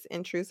experienced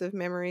intrusive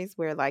memories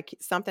where like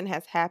something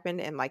has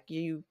happened and like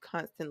you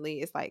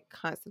constantly, it's like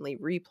constantly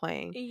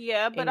replaying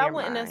Yeah, but in I your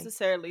wouldn't mind?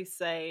 necessarily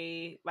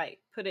say like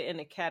put it in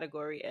a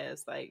category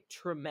as like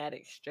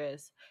traumatic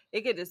stress.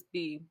 It could just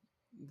be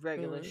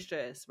regular Mm,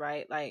 stress,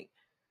 right? Like,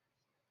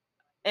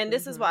 and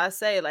this is mm-hmm. why I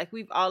say like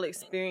we've all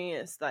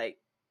experienced like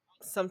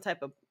some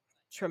type of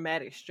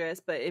traumatic stress,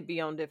 but it be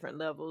on different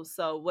levels.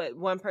 So what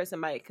one person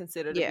might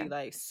consider to Yeah. be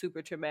like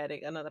super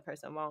traumatic, another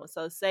person won't.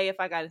 So say if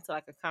I got into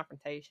like a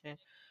confrontation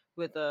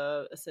with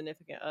a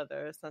significant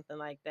other or something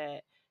like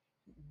that,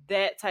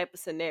 that type of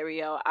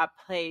scenario I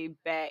play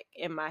back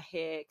in my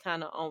head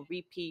kind of on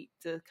repeat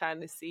to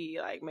kind of see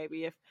like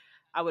maybe if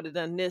I would have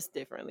done this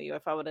differently or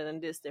if I would have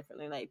done this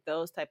differently, like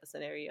those type of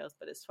scenarios.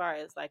 But as far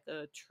as like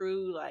a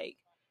true like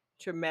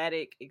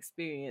traumatic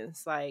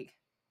experience, like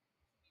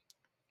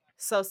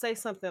so say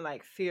something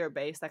like fear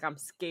based, like I'm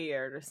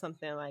scared or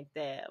something like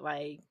that,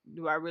 like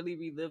do I really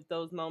relive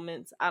those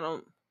moments? I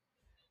don't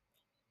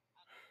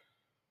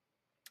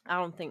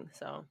think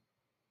so.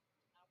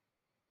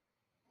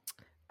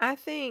 I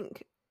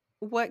think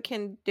what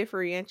can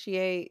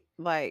differentiate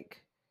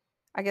like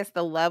I guess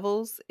the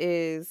levels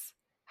is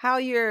how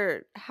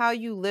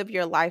you live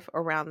your life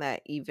around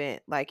that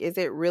event. Like is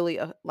it really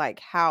like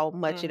how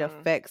much it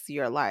Mm-hmm. affects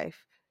your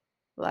life?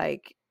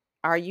 Like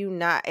are you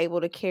not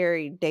able to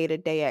carry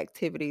day-to-day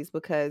activities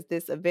because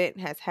this event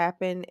has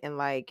happened and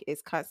like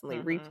it's constantly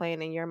Mm-hmm.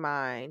 replaying in your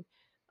mind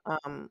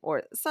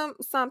or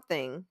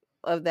something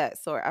of that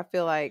sort. I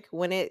feel like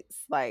when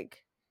it's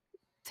like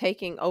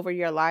taking over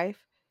your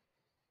life,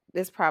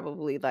 it's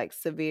probably like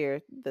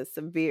the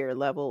severe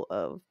level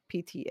of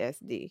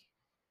PTSD.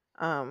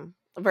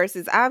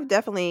 Versus I've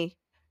definitely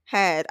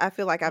I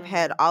feel like I've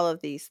had Mm-hmm. all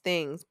of these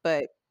things,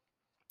 but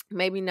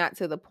maybe not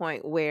to the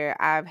point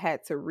where I've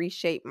had to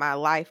reshape my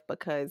life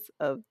because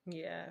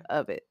Yeah.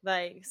 of it,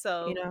 Like,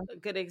 you so know? a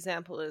good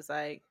example is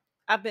like,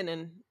 I've been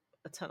in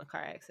a ton of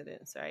car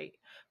accidents, right?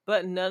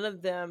 But none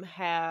of them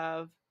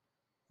have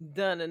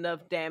done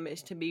enough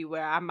damage to me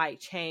where I might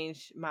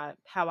change my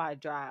how I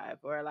drive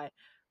or like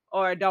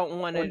or don't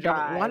want Or to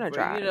don't want drive to or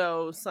drive.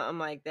 something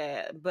like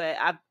that. But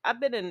I've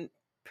been in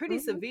pretty Mhm.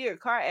 severe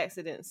car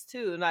accidents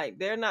too. Like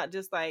they're not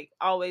just like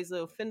always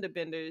little fender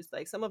benders.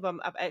 Like some of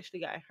them I've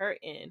actually got hurt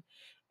in,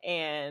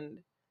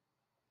 and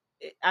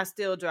I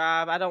still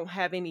drive. I don't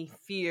have any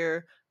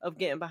fear of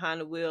getting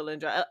behind the wheel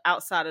and drive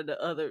outside of the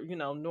other,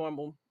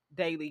 normal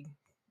daily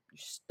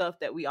stuff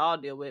that we all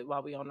deal with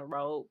while we on the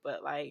road.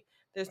 But like,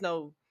 there's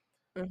no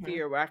Mhm.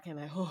 fear where I can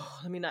like, oh,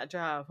 let me not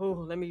drive. Oh,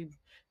 let me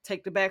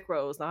take the back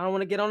roads. I don't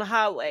want to get on the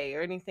highway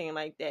or anything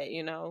like that.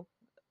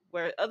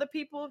 Where other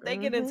people, if they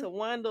get Mhm. into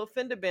one little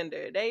fender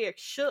bender, they are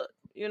shook.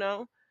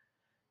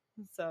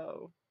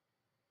 So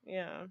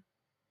yeah.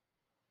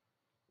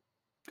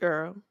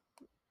 Girl.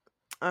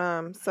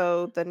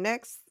 So the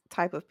next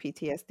type of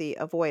PTSD,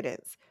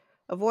 avoidance.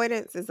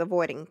 Avoidance is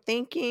avoiding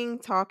thinking,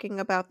 talking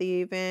about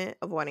the event,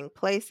 avoiding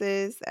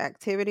places,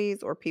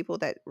 activities, or people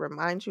that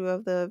remind you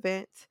of the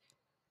event.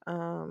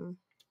 Um,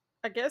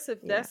 I guess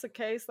if yeah. that's the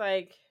case,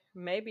 like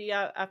maybe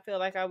I feel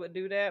like I would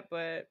do that,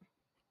 but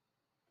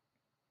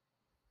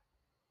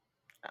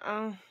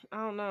I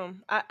don't know.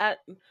 I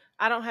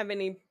don't have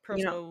any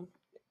You know, personal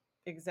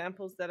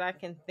examples that I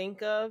can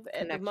think of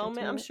at the connection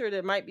moment. to I'm it. sure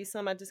there might be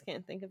some. I just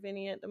can't think of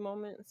any at the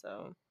moment.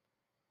 So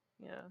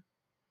yeah.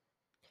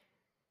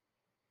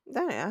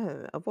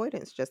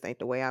 Avoidance just ain't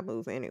the way I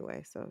move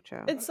anyway. So,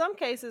 child. In some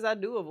cases, I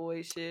do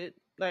avoid shit.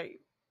 Like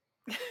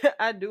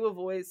I do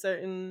avoid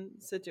certain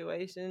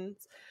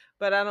situations,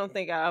 but I don't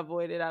think I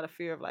avoid it out of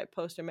fear of like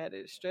post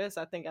traumatic stress.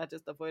 I think I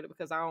just avoid it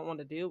because I don't want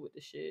to deal with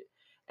the shit.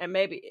 And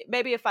maybe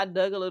if I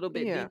dug a little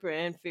bit Yeah. deeper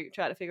and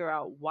try to figure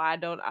out why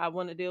don't I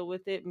want to deal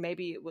with it,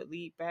 maybe it would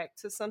lead back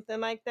to something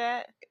like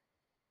that.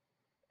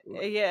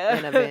 Yeah,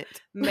 An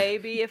event.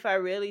 maybe if I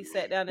really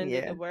sat down and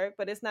did Yeah. the work,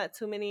 but it's not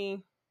too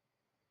many.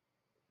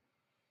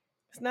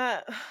 It's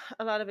not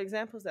a lot of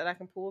examples that I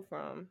can pull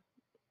from.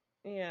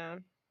 Yeah.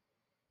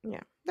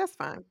 Yeah, that's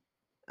fine.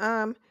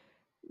 Um,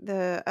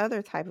 the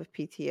other type of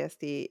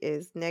PTSD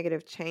is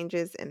negative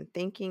changes in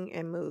thinking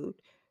and mood.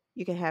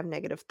 You can have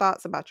negative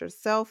thoughts about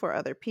yourself or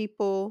other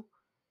people,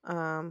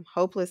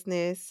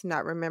 hopelessness,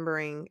 not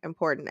remembering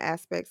important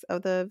aspects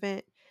of the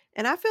event.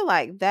 And I feel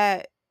like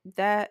that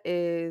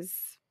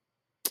is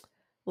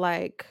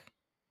like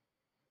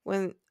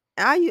when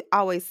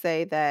always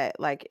say that,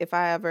 like, if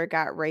I ever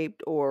got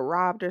raped or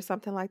robbed or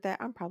something like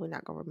that, I'm probably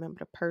not gonna remember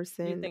the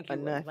You person think or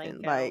you would blank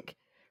nothing. out. Like,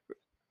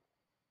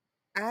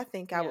 I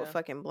think I would Yeah.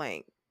 fucking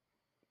blank.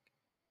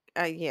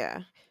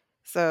 Yeah.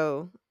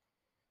 So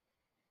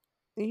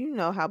you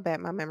know how bad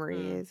my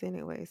memory Mm. is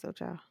anyway, so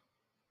child.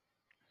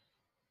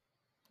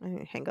 I need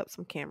to hang up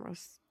some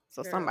cameras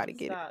so Girl, somebody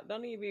get it. stop.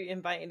 Don't even be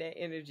inviting that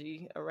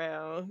energy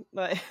around.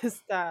 Like,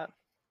 stop.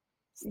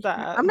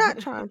 Yeah, Stop. I'm not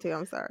trying to.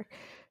 I'm sorry.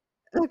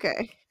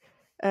 Okay.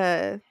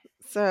 Uh,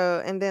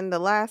 so and then the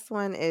last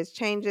one is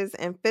changes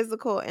in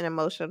physical and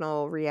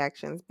emotional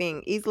reactions,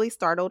 being easily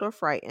startled or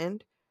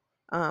frightened,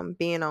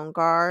 being on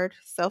guard,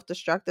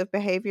 self-destructive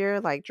behavior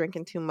like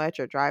drinking too much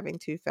or driving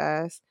too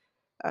fast,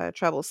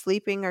 trouble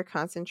sleeping or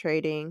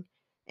concentrating,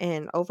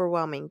 and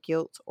overwhelming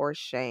guilt or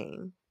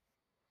shame.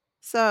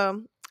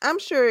 So I'm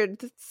sure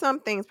some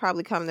things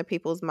probably come to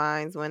people's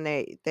minds when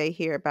they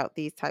hear about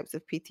these types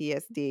of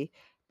PTSD.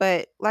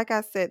 But like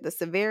I said, the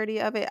severity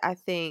of it, I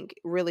think,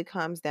 really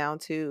comes down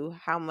to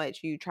how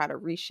much you try to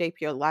reshape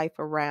your life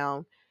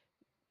around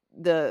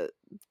the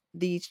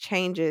these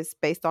changes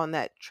based on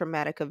that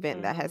traumatic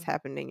event that has Hmm.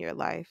 happened in your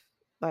life.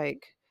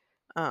 Like,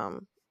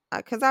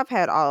 because I've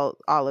had all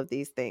of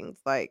these things,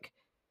 like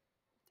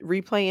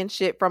replaying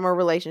shit from a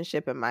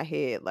relationship in my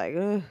head, like,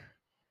 ugh,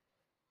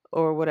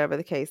 or whatever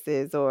the case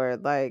is, or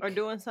Or like,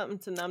 doing something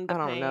to numb the I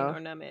don't pain know. or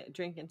numb it,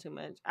 drinking too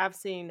much. I've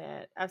seen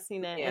that. I've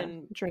seen that Yeah,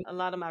 in drink. a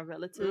lot of my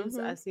relatives. Mhm.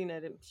 I've seen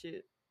that in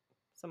shit.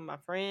 Some of my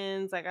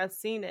friends. Like, I've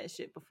seen that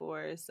shit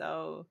before.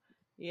 So,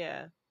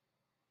 yeah.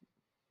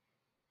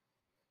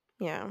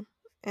 Yeah.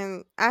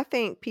 And I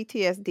think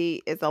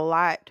PTSD is a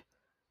lot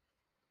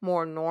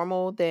more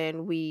normal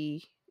than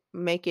we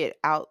make it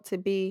out to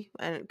be,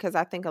 and because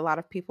I think a lot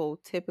of people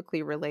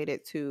typically relate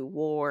it to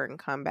war and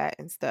combat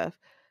and stuff.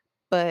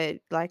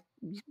 But like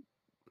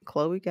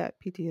Chloe got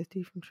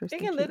PTSD from It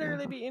Tristan can cheating on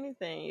literally her. be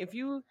anything. If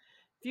you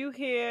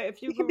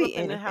It could grew be up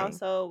in a anything.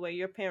 household where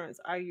your parents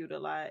argued a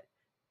lot,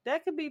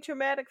 that could be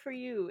traumatic for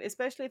you,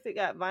 especially if it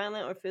got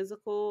violent or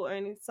physical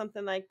or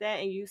something like that,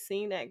 and you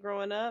seen that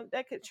growing up.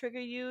 That could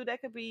trigger you.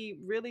 That could be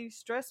really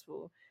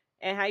stressful.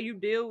 And how you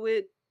deal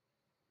with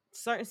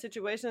certain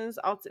situations,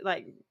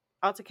 like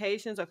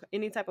altercations or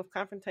any type of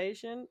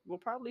confrontation, will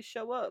probably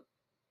show up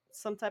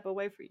some type of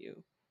way for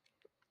you.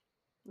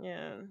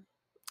 Yeah.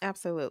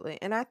 Absolutely.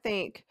 And I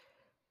think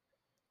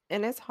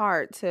and it's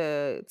hard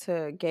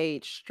to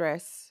gauge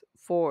stress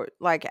for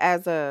like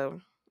as a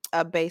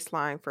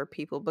baseline for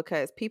people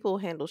because people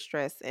handle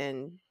stress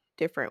in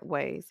different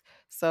ways.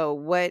 So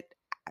what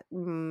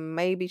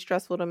may be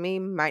stressful to me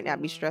might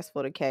not be Mm-hmm.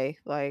 stressful to Kay.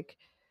 Like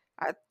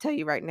I tell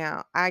you right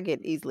now, I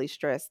get easily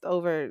stressed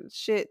over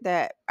shit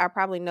that I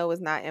probably know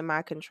is not in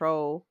my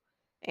control,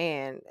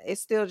 and it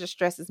still just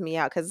stresses me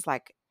out because it's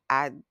like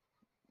I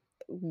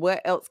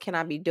what else can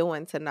I be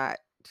doing to not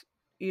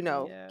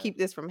Yeah. keep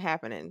this from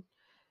happening?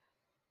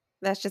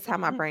 That's just how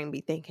my brain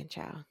be thinking,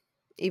 child.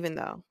 Even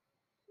though,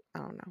 I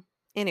don't know.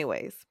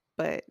 Anyways,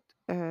 but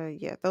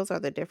yeah, those are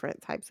the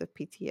different types of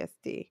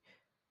PTSD.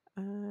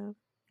 Uh,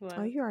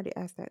 oh, Well, you already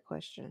asked that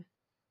question.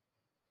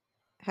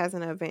 Has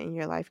an event in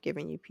your life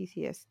given you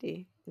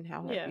PTSD, and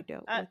how have yeah, you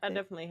dealt I with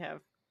it? definitely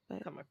have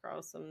But come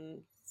across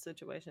some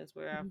situations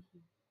where I've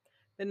mhm.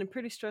 been in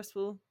pretty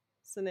stressful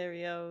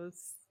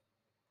scenarios,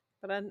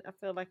 but I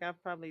feel like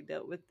I've probably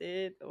dealt with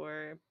it,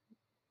 or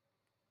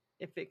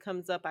if it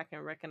comes up, I can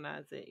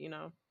recognize it.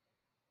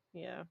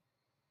 Yeah.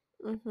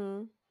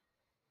 Mhm.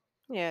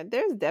 Yeah,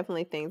 there's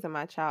definitely things in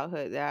my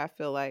childhood that I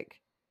feel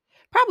like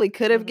probably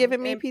could have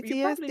given me And you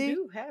probably PTSD.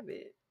 do have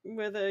it,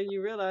 whether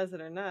you realize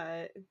it or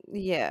not.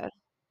 Yeah,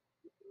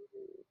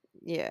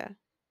 yeah.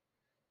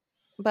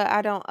 But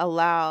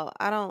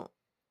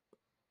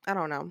I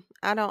don't know.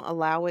 I don't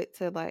allow it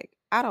to like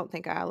I don't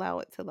think I allow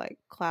it to like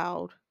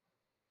cloud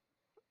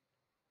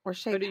or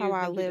Or shape do how you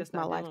I think you're live just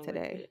my not life dealing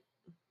with today. it?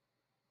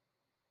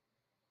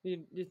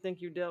 You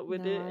think you dealt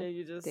with No, it I and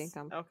you think just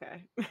I'm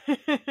okay.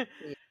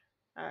 yeah,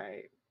 All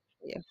right.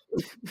 yeah.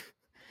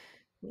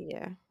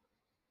 Yeah.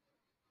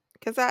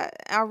 Cuz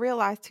I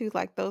realized too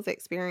like those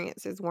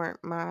experiences weren't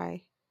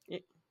Yeah,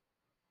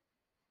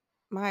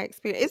 my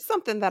experience. It's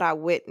something that I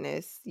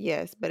witnessed,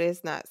 yes, but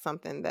it's not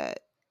something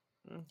that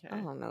I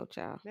okay. don't know,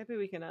 child. Maybe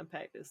we can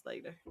unpack this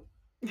later.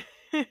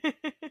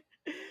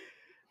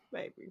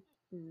 Maybe.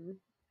 Mm.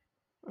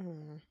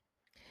 Mm.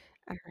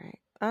 All right.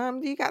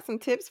 Do you got some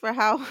tips for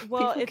how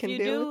Well, people if can you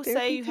deal do with their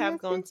say you have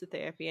gone PTSD? to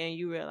therapy and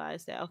you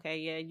realize that, okay,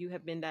 yeah, you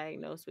have been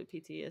diagnosed with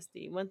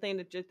PTSD, one thing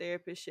that your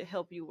therapist should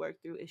help you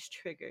work through is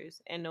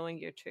triggers and knowing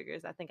your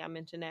triggers. I think I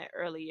mentioned that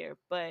earlier,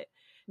 but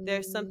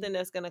there's Mm, something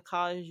that's going to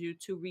cause you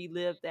to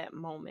relive that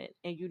moment,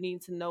 and you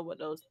need to know what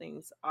those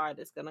things are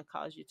that's going to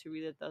cause you to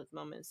relive those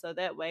moments. So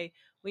that way,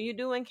 when you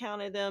do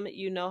encounter them,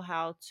 you know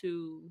how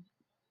to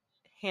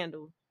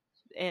handle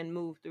and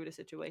move through the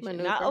situation,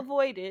 not maneuver.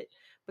 avoid it,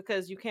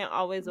 because you can't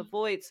always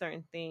avoid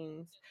certain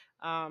things.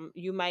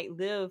 You might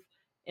live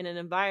in an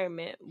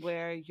environment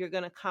where you're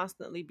going to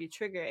constantly be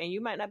triggered, and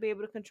you might not be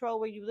able to control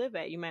where you live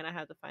at. You might not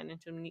have the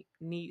financial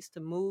needs to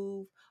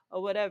move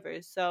or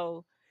whatever.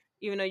 So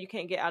even though you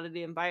can't get out of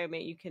the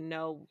environment, you can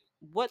know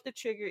what the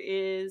trigger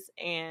is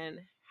and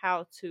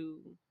how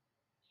to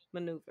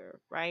maneuver,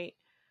 right?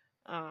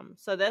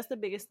 So that's the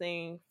biggest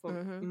thing for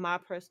Mm-hmm. my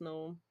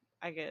personal,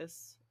 I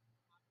guess,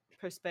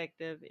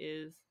 perspective,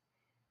 is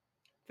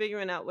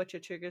figuring out what your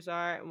triggers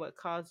are and what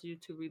caused you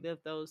to relive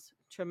those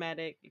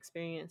traumatic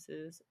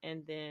experiences,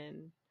 and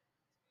then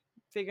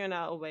figuring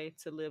out a way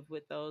to live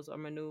with those or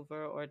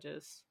maneuver or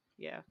just,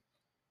 yeah.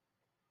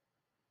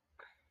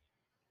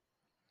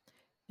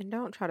 And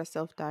don't try to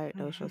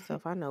self-diagnose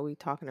yourself. I know we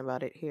talking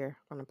about it here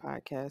on the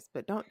podcast,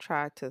 but don't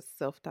try to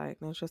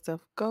self-diagnose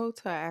yourself. Go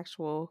to an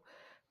actual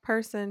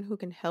person who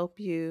can help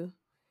you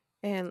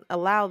and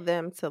allow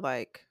them to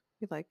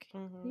be like,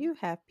 Mm-hmm. you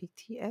have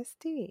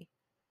PTSD.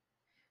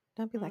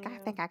 Don't be like, I Yeah.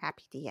 think I got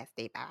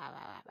PTSD. Blah, blah,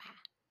 blah,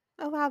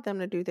 blah. Allow them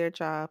to do their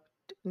job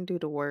and do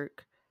the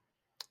work.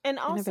 And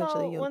And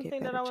eventually also, you'll one get thing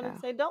that better, I want to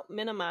child. say, don't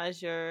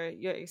minimize your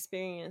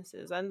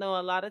experiences. I know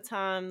a lot of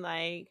time,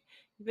 like,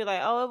 you be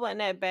like, oh, it wasn't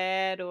that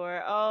bad,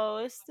 or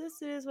oh,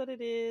 this is what it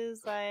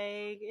is,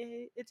 like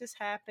it just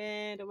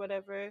happened or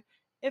whatever.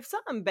 If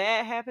something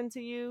bad happened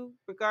to you,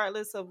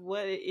 regardless of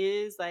what it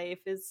is, like if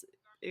it's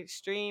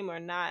extreme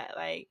or not,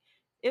 like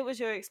it was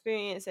your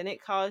experience and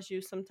it caused you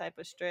some type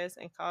of stress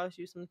and caused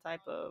you some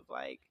type of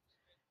like,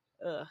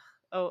 ugh,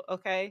 oh,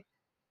 okay.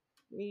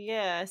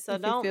 Yeah, so If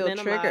you don't feel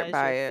triggered minimize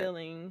by your it,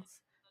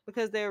 feelings,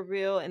 because they're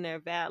real and they're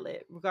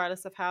valid,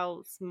 regardless of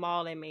how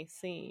small they may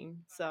seem.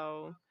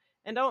 So,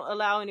 and don't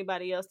allow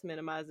anybody else to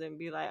minimize it and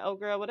be like, "Oh,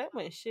 girl, well that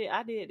went shit.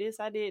 I did this.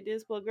 I did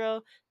this." Well,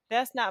 girl,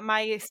 that's not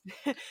my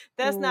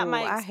that's not ooh,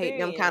 my I hate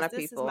them kind experience. of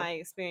This is people. my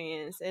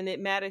experience, and it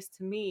matters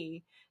to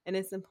me, and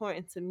it's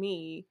important to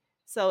me.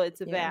 So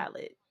it's Yeah,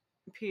 valid.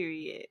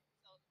 Period.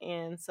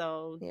 And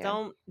so yeah,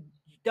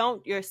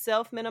 don't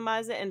yourself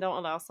minimize it, and don't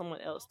allow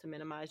someone else to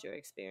minimize your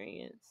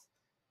experience.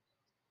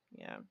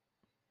 Yeah.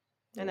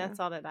 And yeah. that's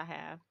all that I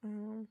have.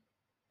 Um,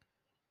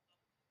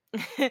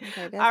 okay,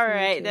 All that's me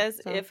right, too.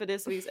 that's So it for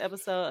this week's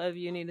episode of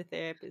You Need a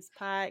Therapist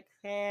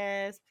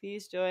podcast.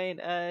 Please join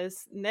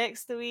us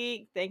next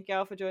week. Thank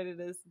y'all for joining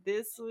us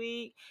this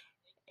week.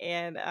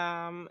 And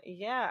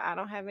yeah, I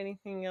don't have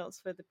anything else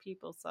for the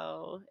people,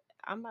 so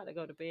I'm about to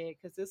go to bed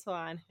because this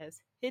one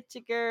has hit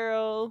you,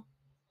 girl.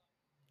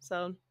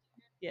 So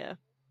yeah,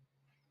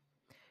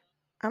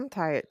 I'm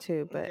tired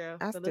too, but girl.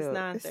 I Well, it's still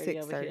it's 9:30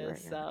 over 6:30 here,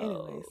 right now.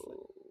 Anyways,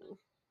 so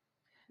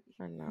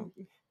I know.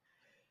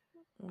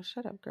 Well,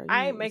 shut up, girl. You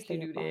I ain't make me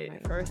make you stay do up all that. night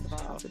and First of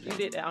watch all, House of you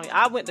Dragon. did that.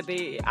 I went to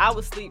bed. I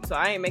was asleep, so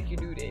I ain't make you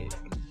do that.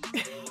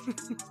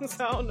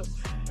 So I don't know.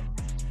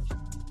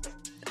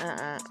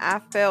 I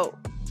felt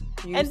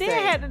you And then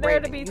say, had the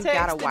nerve to Raven, be you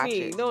gotta texting watch me.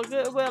 it. No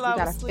good. Well, You I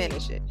gotta was asleep.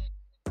 finish it.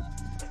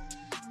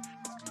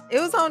 It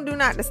was on Do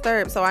Not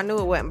Disturb, so I knew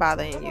it wasn't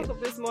bothering I you. woke up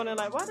this morning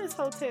like, why this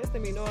hoe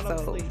texting me knowing I'm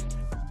So, asleep?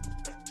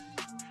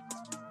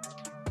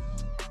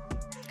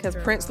 because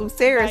Girl. Prince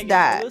Lucerys Bye, y'all.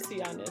 died. We'll see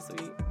y'all next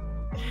week.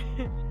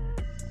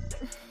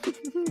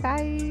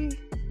 Bye.